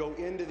funds that go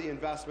into the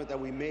investment that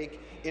we make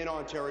in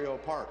Ontario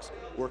parks.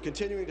 We're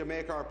continuing to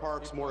make our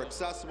parks more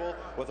accessible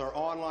with our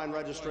online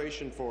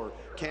registration for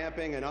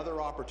camping and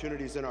other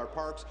opportunities in our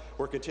parks.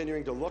 We're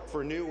continuing to look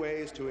for new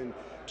ways to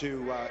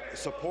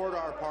support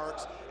our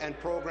parks and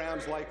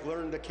programs like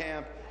Learn to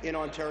Camp in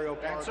Ontario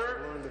parks and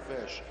Learn to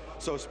Fish.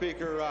 So,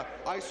 Speaker,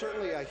 I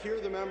certainly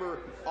hear the member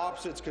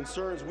opposite's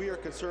concerns. We are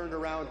concerned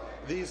around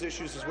these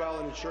issues as well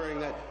and ensuring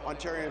that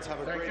Ontarians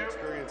have a great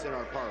experience in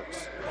our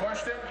parks.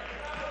 Question?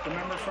 The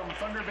member from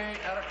Thunder Bay,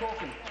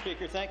 Atikokan.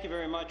 Speaker, thank you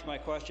very much. My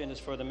question is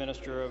for the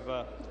Minister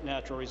of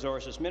Natural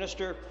Resources.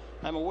 Minister,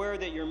 I'm aware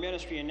that your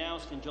ministry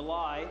announced in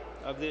July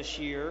of this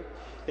year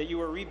that you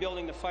were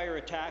rebuilding the fire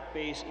attack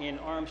base in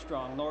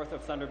Armstrong, north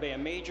of Thunder Bay, a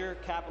major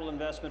capital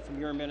investment from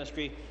your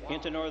ministry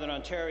into Northern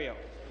Ontario.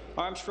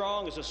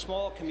 Armstrong is a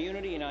small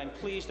community, and I'm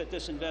pleased that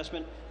this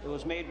investment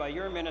was made by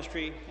your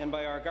ministry and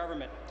by our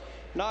government.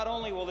 Not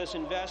only will this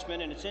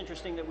investment, and it's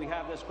interesting that we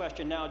have this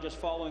question now just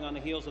following on the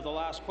heels of the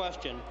last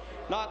question,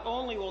 not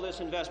only will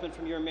this investment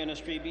from your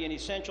ministry be an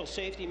essential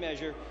safety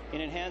measure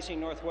in enhancing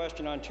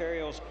Northwestern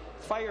Ontario's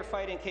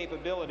firefighting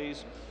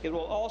capabilities, it will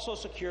also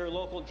secure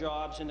local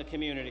jobs in the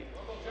community.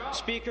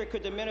 Speaker,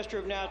 could the Minister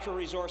of Natural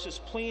Resources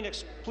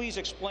please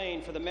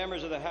explain for the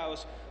members of the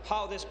House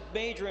how this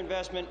major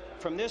investment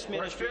from this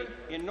ministry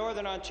in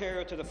Northern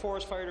Ontario to the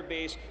Forest Fire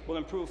Base will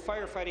improve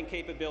firefighting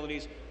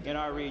capabilities in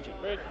our region?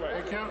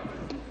 Thank you.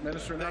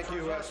 Minister of Natural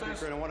Resources.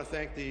 Speaker, and I want to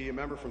thank the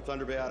member from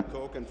Thunder Bay,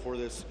 Atikokan, for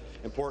this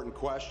important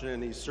question,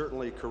 and he's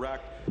certainly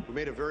correct. We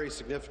made a very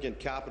significant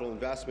capital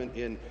investment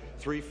in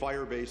 3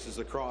 fire bases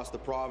across the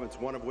province,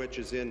 one of which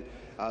is in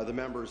the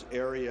member's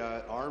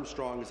area.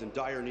 Armstrong is in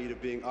dire need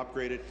of being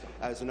upgraded,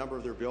 as a number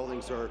of their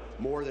buildings are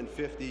more than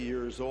 50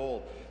 years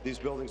old. These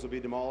buildings will be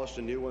demolished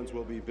and new ones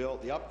will be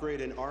built. The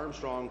upgrade in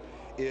Armstrong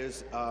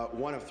is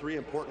one of 3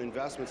 important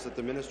investments that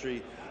the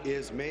ministry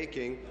is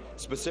making.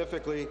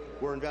 Specifically,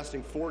 we're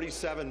investing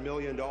 $47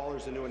 million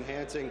into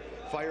enhancing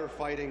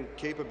firefighting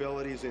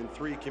capabilities in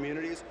 3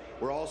 communities.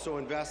 We're also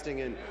investing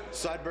in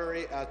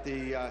Sudbury at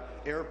the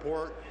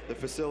airport. The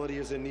facility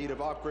is in need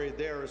of upgrade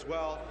there as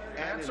well,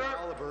 and in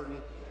Haliburton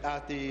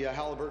at the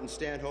Haliburton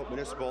Stanhope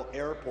Municipal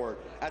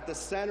Airport. At the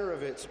centre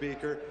of it,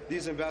 Speaker,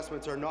 these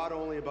investments are not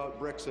only about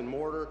bricks and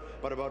mortar,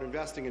 but about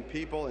investing in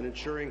people and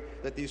ensuring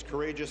that these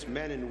courageous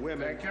men and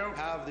women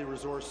have the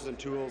resources and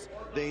tools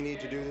they need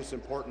to do this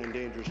important and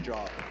dangerous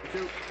job.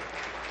 Thank you.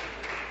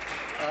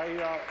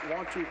 I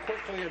want to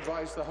quickly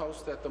advise the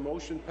House that the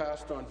motion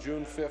passed on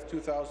June 5,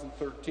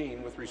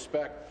 2013 with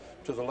respect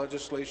to the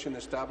legislation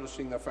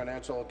establishing the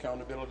Financial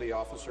Accountability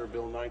Officer,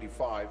 Bill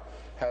 95,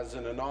 has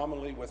an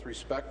anomaly with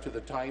respect to the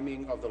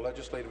timing of the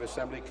Legislative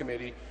Assembly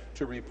Committee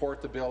to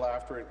report the bill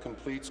after it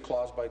completes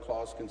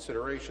clause-by-clause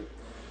consideration.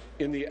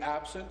 In the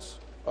absence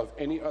of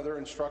any other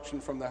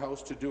instruction from the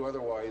House to do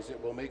otherwise,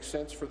 it will make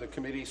sense for the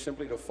committee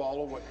simply to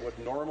follow what would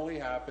normally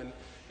happen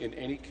in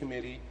any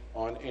committee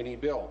on any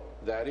bill.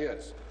 That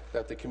is,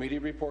 that the committee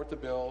report the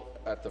bill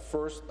at the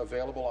first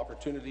available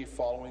opportunity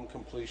following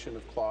completion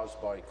of clause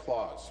by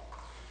clause.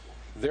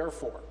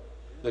 Therefore,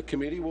 the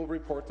committee will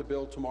report the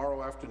bill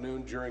tomorrow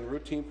afternoon during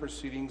routine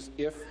proceedings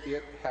if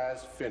it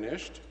has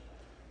finished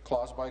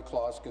clause by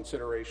clause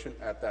consideration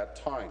at that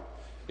time.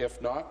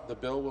 If not, the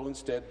bill will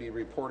instead be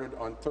reported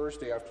on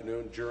Thursday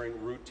afternoon during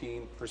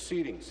routine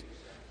proceedings.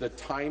 The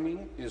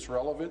timing is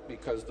relevant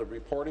because the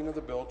reporting of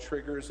the bill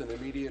triggers an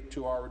immediate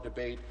 2-hour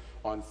debate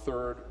on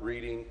third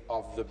reading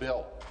of the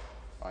bill.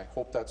 I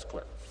hope that's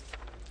clear.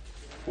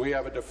 We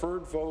have a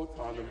deferred vote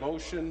on the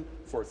motion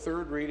for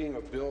third reading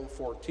of Bill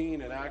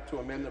 14, an act to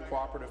amend the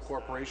Cooperative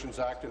Corporations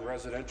Act and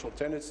Residential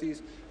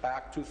Tenancies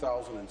Act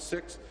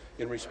 2006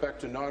 in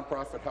respect to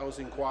nonprofit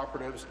housing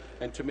cooperatives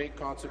and to make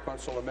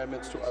consequential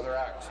amendments to other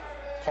acts.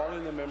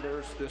 Calling the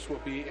members, this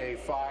will be a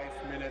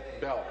 5-minute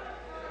bell.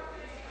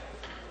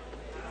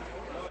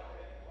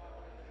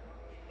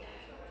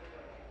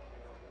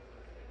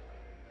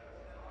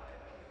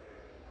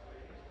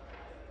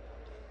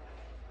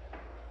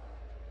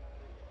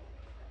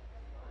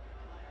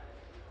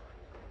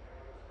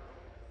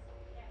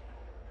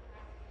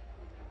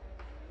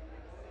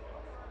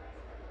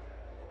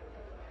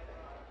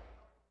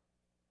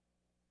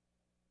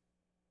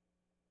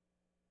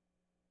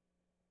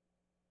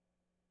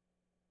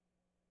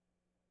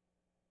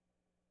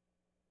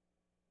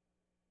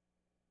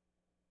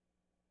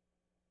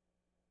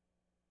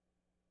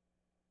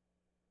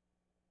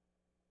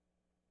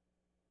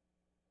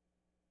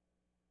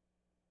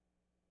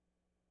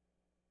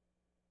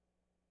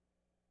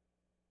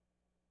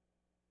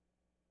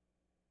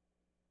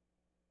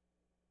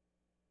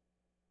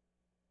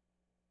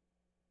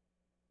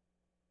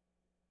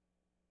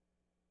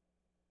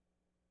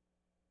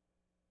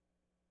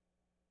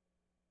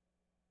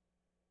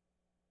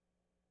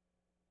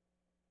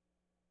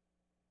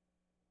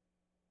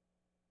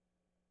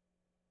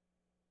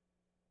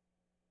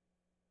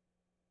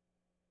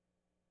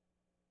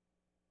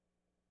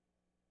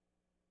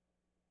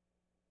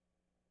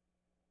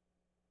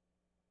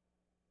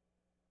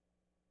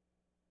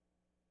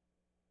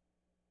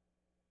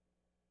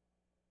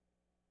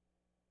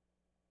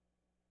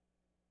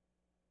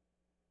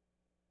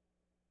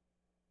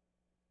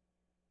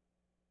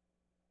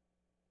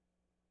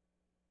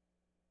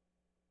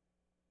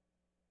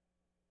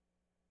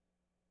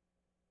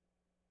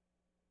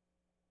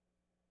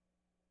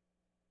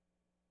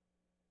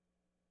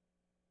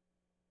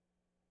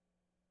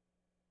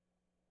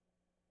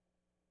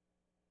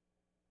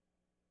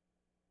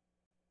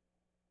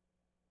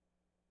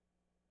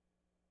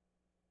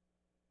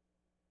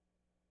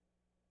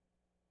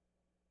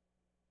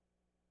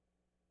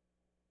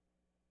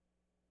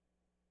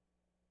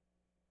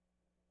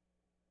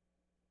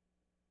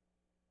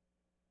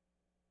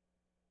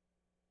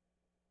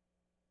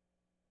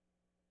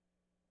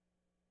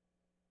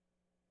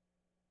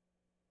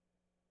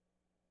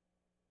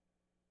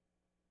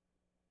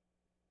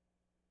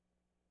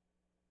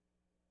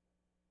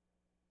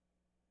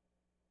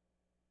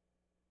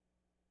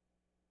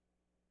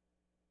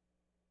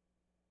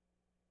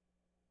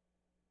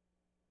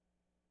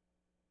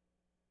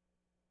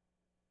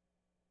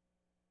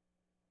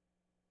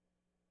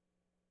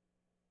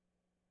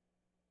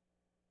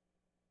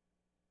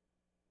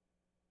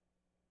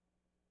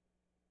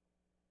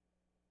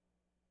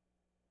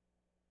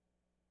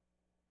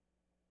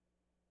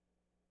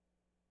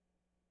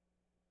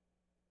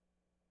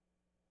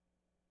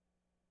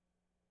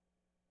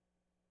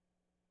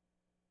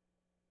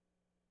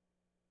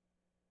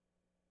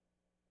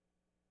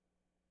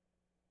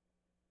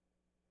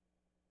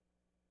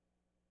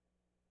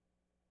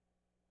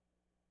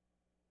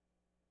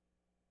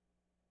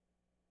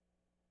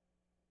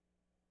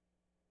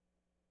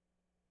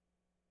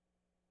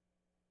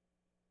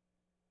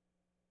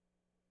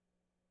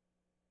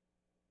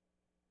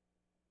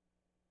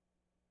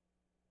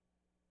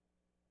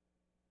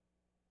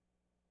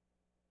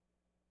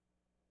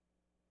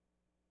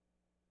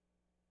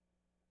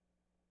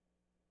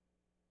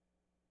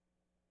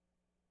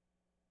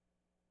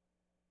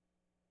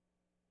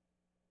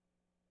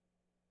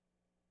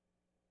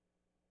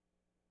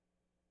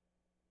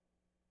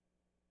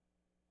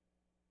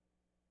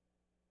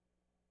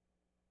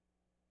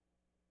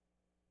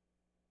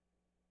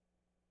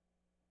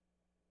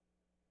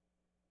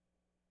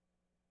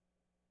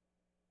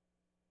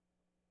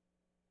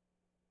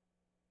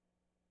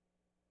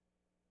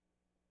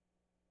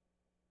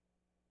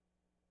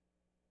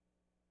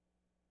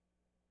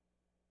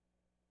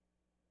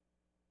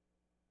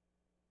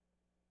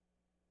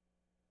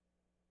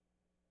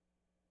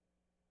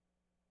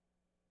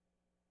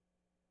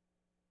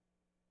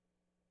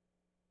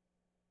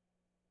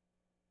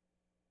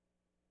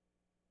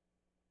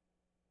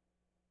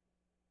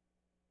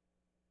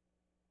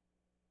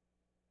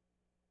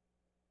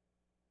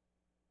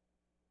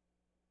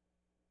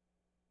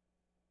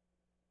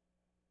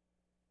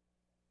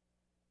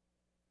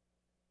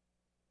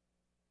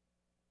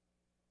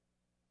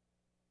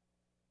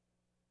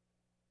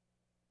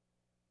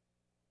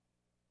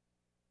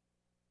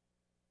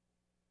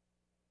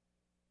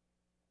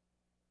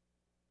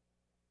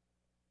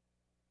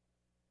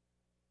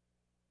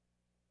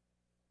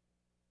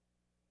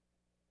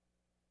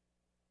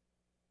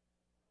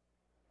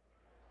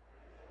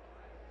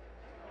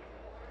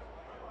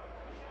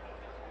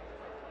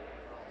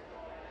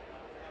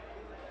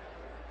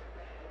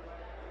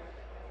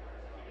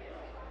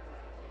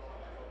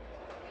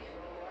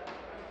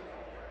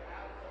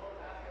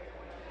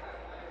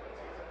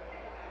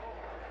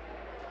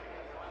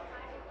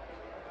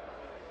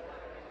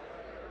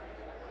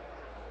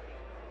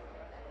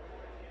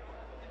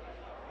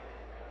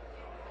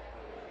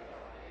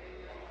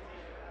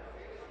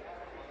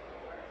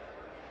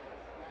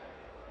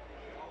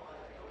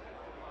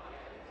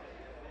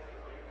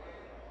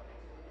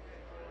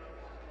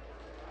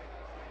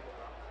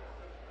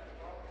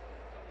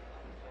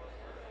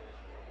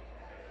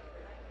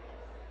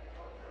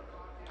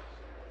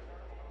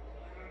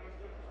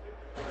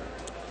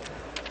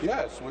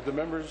 Yes, would the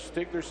members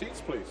take their seats,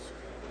 please?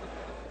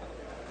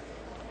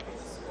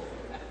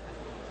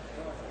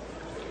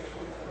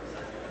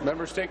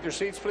 Members take their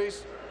seats,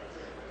 please.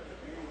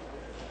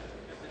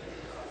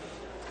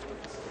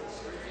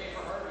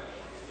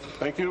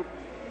 Thank you.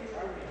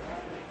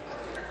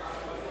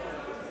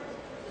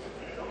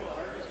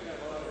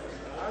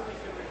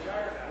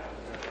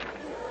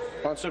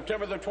 On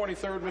September the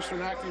 23rd, Mr.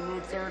 Nackley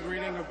moved third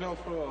reading of Bill.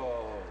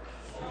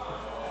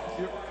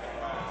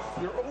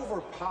 You're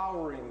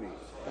overpowering me,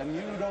 and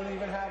you don't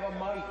even have a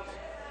mic.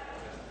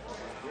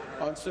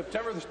 On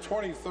September the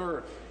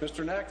 23rd,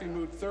 Mr. Nackley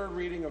moved third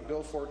reading of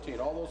Bill 14.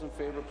 All those in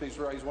favour, please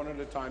rise one at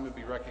a time and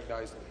be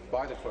recognized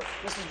by the clerk.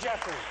 Mrs.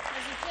 Jeffrey.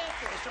 Mrs.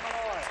 Jeffrey. Mr.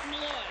 Malloy. Mr.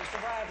 Malloy. Mr.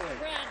 Bradley.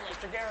 Bradley.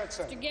 Mr.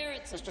 Garrettson. Mr.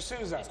 Garrettson. Mr.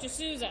 Sousa. Mr.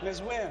 Sousa.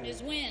 Ms. Wynne.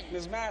 Ms. Wynne.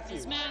 Ms.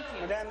 Matthews. Ms.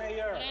 Matthews. Madame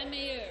Mayor. Madame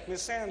Mayor.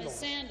 Ms. Sandals. Ms.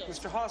 Sandals.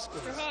 Mr.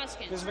 Hoskins. Mr.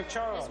 Hoskins. Ms.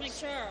 McCharles.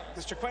 Ms. McCharles.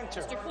 Mr.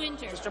 Quinter. Mr.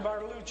 Quinter. Mr.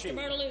 Bartolucci. Mr.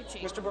 Bartolucci.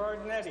 Mr.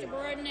 Berardinetti. Mr.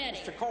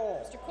 Berardinetti. Mr.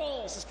 Cole. Mr.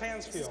 Cole. Mrs.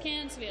 Cansfield. Mrs.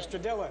 Cansfield.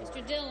 Mr. Dillon.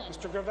 Mr. Dillon.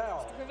 Mr.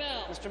 Gravel. Mr.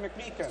 Gravel. Mr.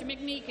 McMeekin. Mr.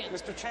 McMeekin.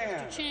 Mr.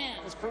 Chan. Mr.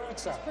 Chan. Ms.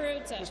 Peruzza. Ms.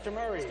 Peruzza. Mr.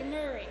 Murray. Mr.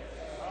 Murray.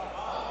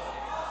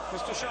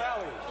 Mr.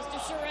 Shirelli. Mr.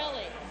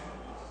 Shirelli.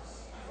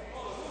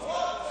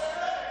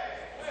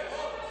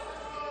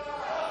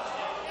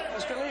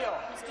 Mr. Leo.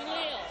 Mr.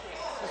 Leo.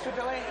 Mr.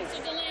 Delaney.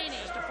 Mr. Delaney.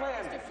 Mr.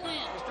 Flynn. Mr.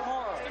 Flynn. Mr.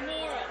 Morrow. Mr.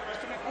 Morrow.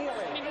 Mr.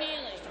 McNeely. Mr.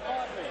 McNeely. Mr.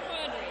 Quadri.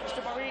 Quadri.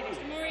 Mr. Moridi.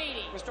 Mr.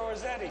 Moridi. Mr.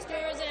 Orzetti. Mr.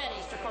 Rossetti.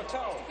 Mr.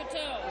 Coteau. Mr.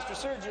 Coteau. Mr.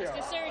 Sergio.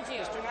 Mr. Sergio.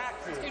 Mr.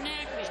 Nackley. Mr.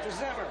 Nackley. Mr.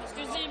 Zimmer.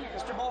 Mr. Zimmer.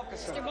 Mr.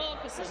 Bulkison. Mr.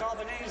 Bulkison. Ms.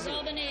 Albanese. Ms.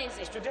 Albanese.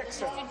 Mr.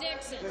 Dixon. Mr.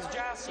 Dixon. Ms.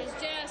 Jassy. Ms.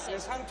 Jassy.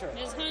 Ms. Hunter.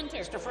 Ms. Hunter.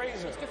 Mr.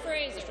 Fraser. Mr.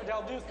 Fraser. Mr.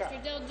 Del Duca.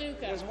 Mr. Del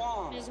Duca. Ms.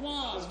 Wong. Ms.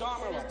 Wong. Ms.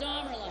 Domerla. Ms.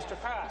 Domerla. Mr.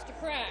 Pratt. Mr.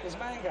 Pratt. Ms.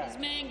 Manga. Ms.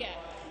 Manga.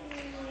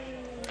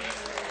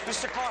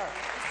 Mr. Clark.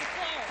 Mr.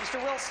 Clark. Mr.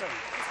 Wilson.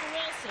 Mr.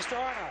 Wilson. Mr.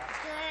 Arnott.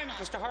 Mr. Arnott.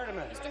 Mr.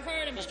 Hardiman. Mr.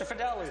 Hardiman. Mr.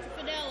 Fideli. Mr.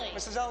 Fideli.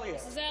 Mrs.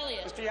 Elliott. Mrs.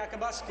 Elliott. Mr.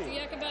 Yakubuski.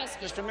 Mr.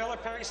 Yakubuski. Mr. Miller,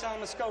 Perry Sound,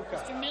 Muskoka.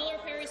 Mr. Miller,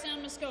 Perry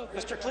Sound, Muskoka.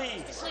 Mr.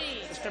 Cleves. Mr.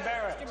 Cleves. Mr.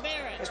 Barrett. Mr.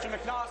 Barrett. Mr.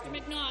 McNaughton.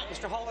 Mr. McNaughton.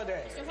 Mr.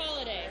 Holliday. Mr.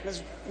 Holliday.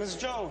 Ms.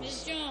 Jones.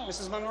 Ms. Jones.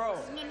 Mrs. Monroe.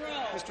 Mrs.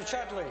 Monroe. Mr.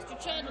 Chudley. Mr.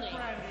 Chudley.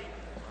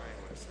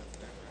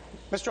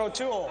 Mr.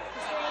 O'Toole.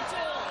 Mr.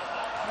 O'Toole.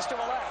 Mr.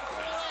 Willett.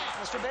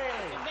 Mr. Willett. Mr.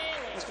 Bailey. Mr. Bailey.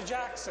 Mr.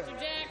 Jackson. Mr.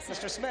 Jackson.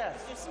 Mr. Smith.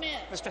 Mr.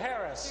 Smith. Mr.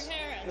 Harris. Mr.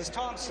 Harris. Ms.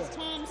 Thompson. Ms.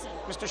 Thompson.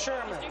 Mr.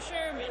 Sherman. Mr.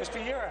 Sherman. Mr.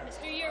 Urick.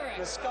 Mr. Urick.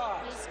 Ms.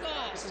 Scott. Ms.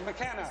 Scott. Mrs.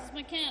 McKenna. Mrs.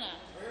 McKenna.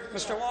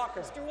 Mr.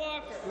 Walker. Mr.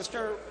 Walker.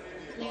 Mr.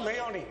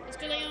 Leone.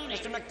 Mr. Leone.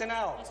 Mr.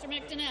 McDonnell. Mr.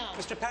 McDonnell.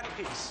 Mr.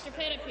 Pettipies. Mr.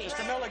 Pettipies.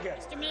 Mr. Milligan.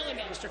 Mr.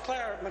 Milligan. Mr.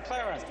 McLaren.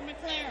 Mr.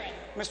 McLaren.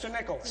 Mr.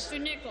 Nichols. Mr.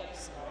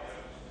 Nichols.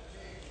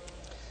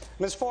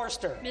 Ms.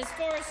 Forster. Ms.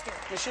 Forster.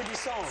 Ms.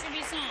 Shibison.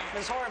 Shibison.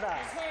 Ms. Horvath.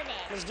 Ms.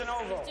 Horvath. Ms.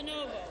 DeNovo. Ms.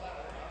 DeNovo.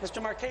 Mr.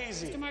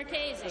 Marchese. Mr.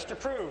 Marchese. Mr.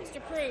 Prue.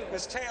 Mr. Prue.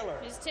 Ms. Taylor.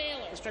 Ms.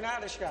 Taylor. Mr.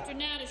 Nadishka. Mr.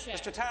 Nadishak.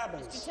 Mr.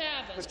 Tabbins. Mr.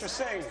 Tabbins. Mr.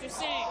 Singh. Mr.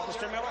 Singh.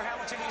 Mr. Miller,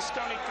 Hamilton East,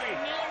 Stony Creek.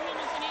 Miller,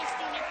 Hamilton East,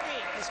 Stony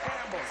Creek. Ms.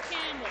 Campbell. Ms.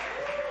 Campbell.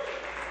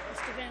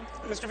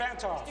 Mr.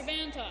 Vantoff. Mr.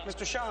 Vantoff.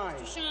 Mr. Shine.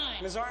 Mr.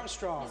 Shine. Ms.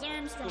 Armstrong. Ms.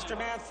 Armstrong. Mr.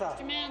 Mantha.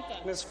 Mr.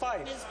 Mantha. Ms.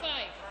 Fife. Ms.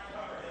 Fife.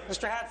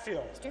 Mr.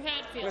 Hatfield. Mr.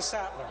 Hatfield. Ms.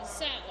 Sattler. Ms.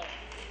 Sattler.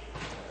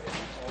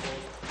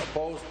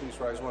 Opposed, please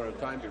rise one at a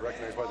time. Be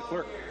recognized by the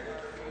clerk.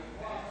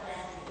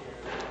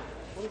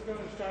 We're going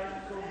to start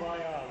Kumbaya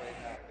right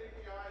now.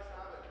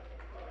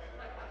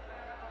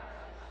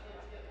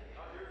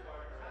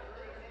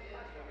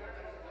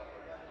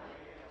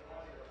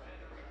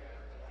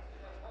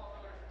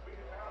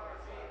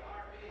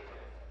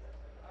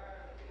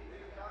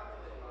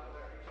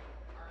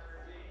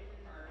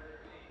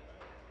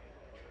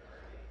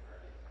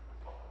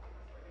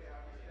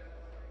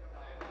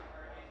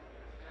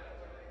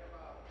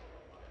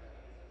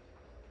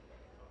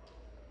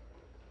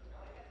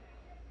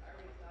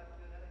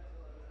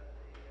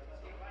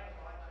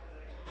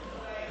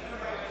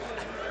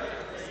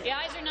 The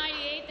ayes are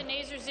 98, the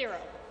nays are 0.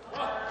 The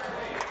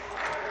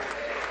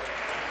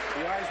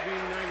ayes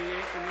being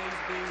 98, the nays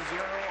being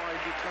 0, I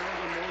declare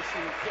the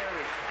motion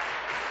carried.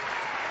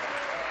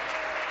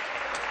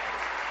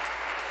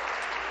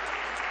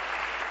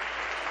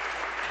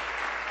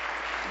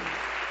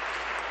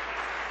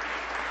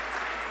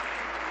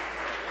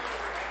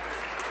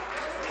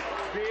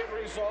 Be it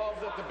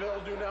resolved that the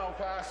bill do now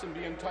pass and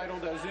be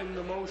entitled as in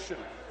the motion.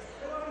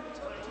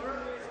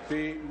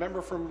 The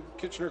member from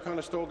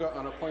Kitchener-Conestoga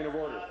on a point of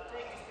order.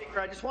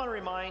 I just want to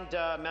remind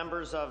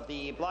members of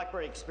the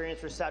Blackberry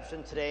Experience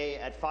reception today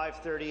at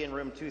 5:30 in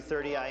room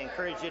 230. I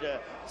encourage you to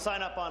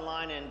sign up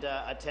online and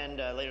attend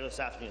later this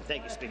afternoon.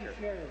 Thank you, Speaker.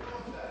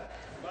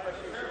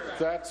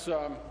 That's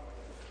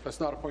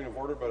not a point of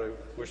order, but I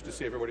wish to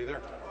see everybody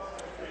there.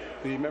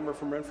 The member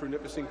from Renfrew,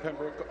 Nipissing,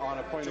 Pembroke on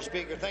a point Mr. of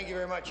Speaker, thank you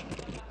very much.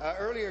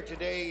 Earlier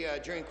today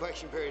during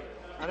question period,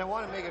 and I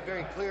want to make it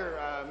very clear,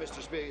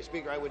 Mr.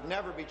 Speaker, I would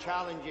never be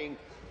challenging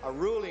a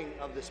ruling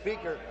of the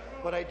Speaker,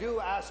 but I do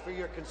ask for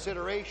your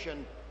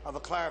consideration of a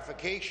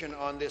clarification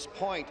on this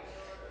point.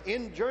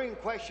 During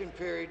question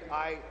period,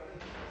 I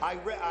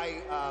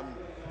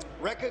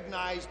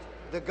recognized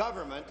the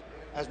government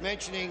as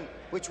mentioning,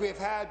 which we have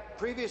had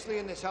previously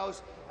in this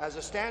House as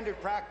a standard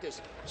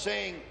practice,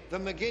 saying the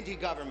McGuinty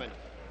government,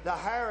 the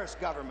Harris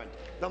government,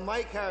 the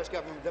Mike Harris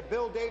government, the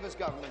Bill Davis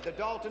government, the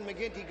Dalton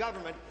McGuinty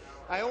government.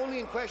 I only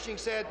in questioning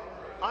said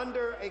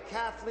under a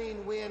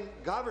Kathleen Wynne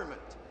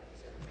government.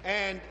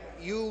 And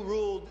you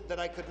ruled that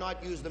I could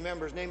not use the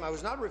member's name. I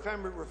was not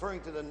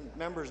referring to the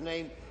member's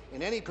name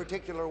in any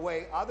particular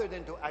way other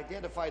than to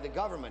identify the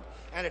government.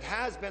 And it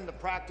has been the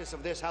practice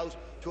of this House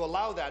to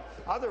allow that.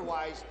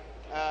 Otherwise,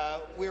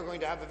 we are going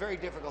to have a very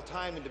difficult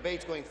time in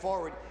debates going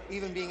forward,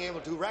 even being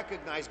able to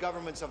recognize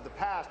governments of the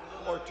past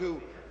or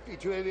to be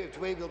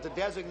able to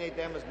designate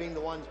them as being the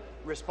ones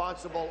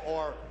responsible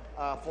or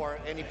for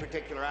any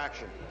particular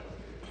action.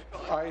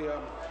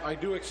 I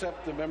do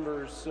accept the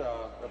member's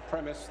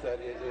premise that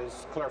it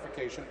is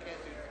clarification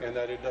and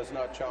that it does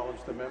not challenge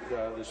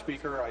the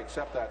Speaker. I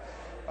accept that.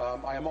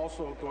 I am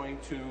also going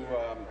to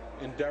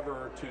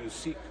endeavour to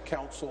seek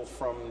counsel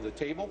from the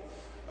table.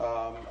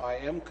 I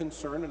am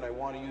concerned, and I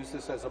want to use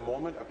this as a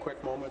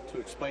quick moment, to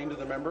explain to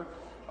the member.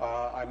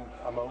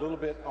 I'm a little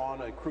bit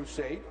on a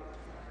crusade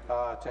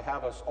to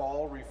have us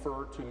all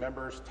refer to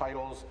members'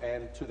 titles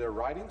and to their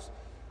ridings.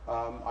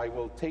 I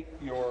will take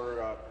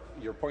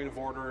your point of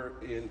order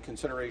in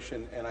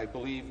consideration, and I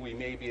believe we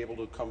may be able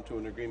to come to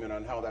an agreement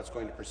on how that's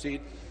going to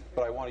proceed.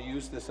 But I want to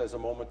use this as a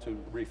moment to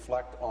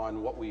reflect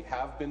on what we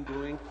have been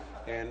doing,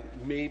 and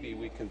maybe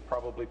we can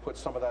probably put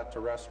some of that to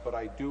rest. But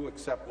I do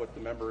accept what the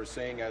member is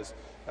saying as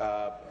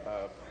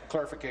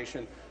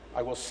clarification.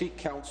 I will seek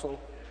counsel,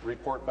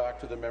 report back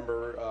to the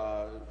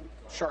member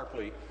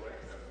sharply,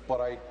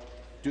 but I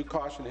do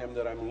caution him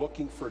that I'm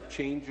looking for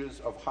changes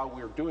of how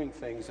we're doing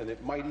things, and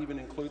it might even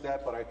include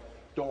that, but I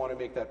don't want to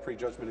make that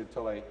prejudgment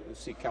until I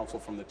seek counsel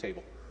from the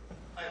table.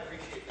 I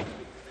appreciate that.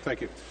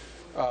 Thank you.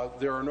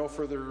 There are no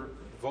further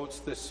votes.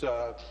 This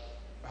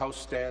House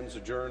stands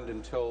adjourned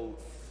until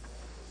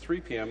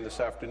 3 p.m. this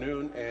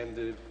afternoon, and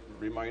the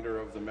reminder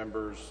of the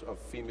members of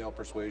female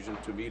persuasion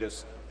to meet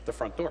us at the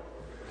front door.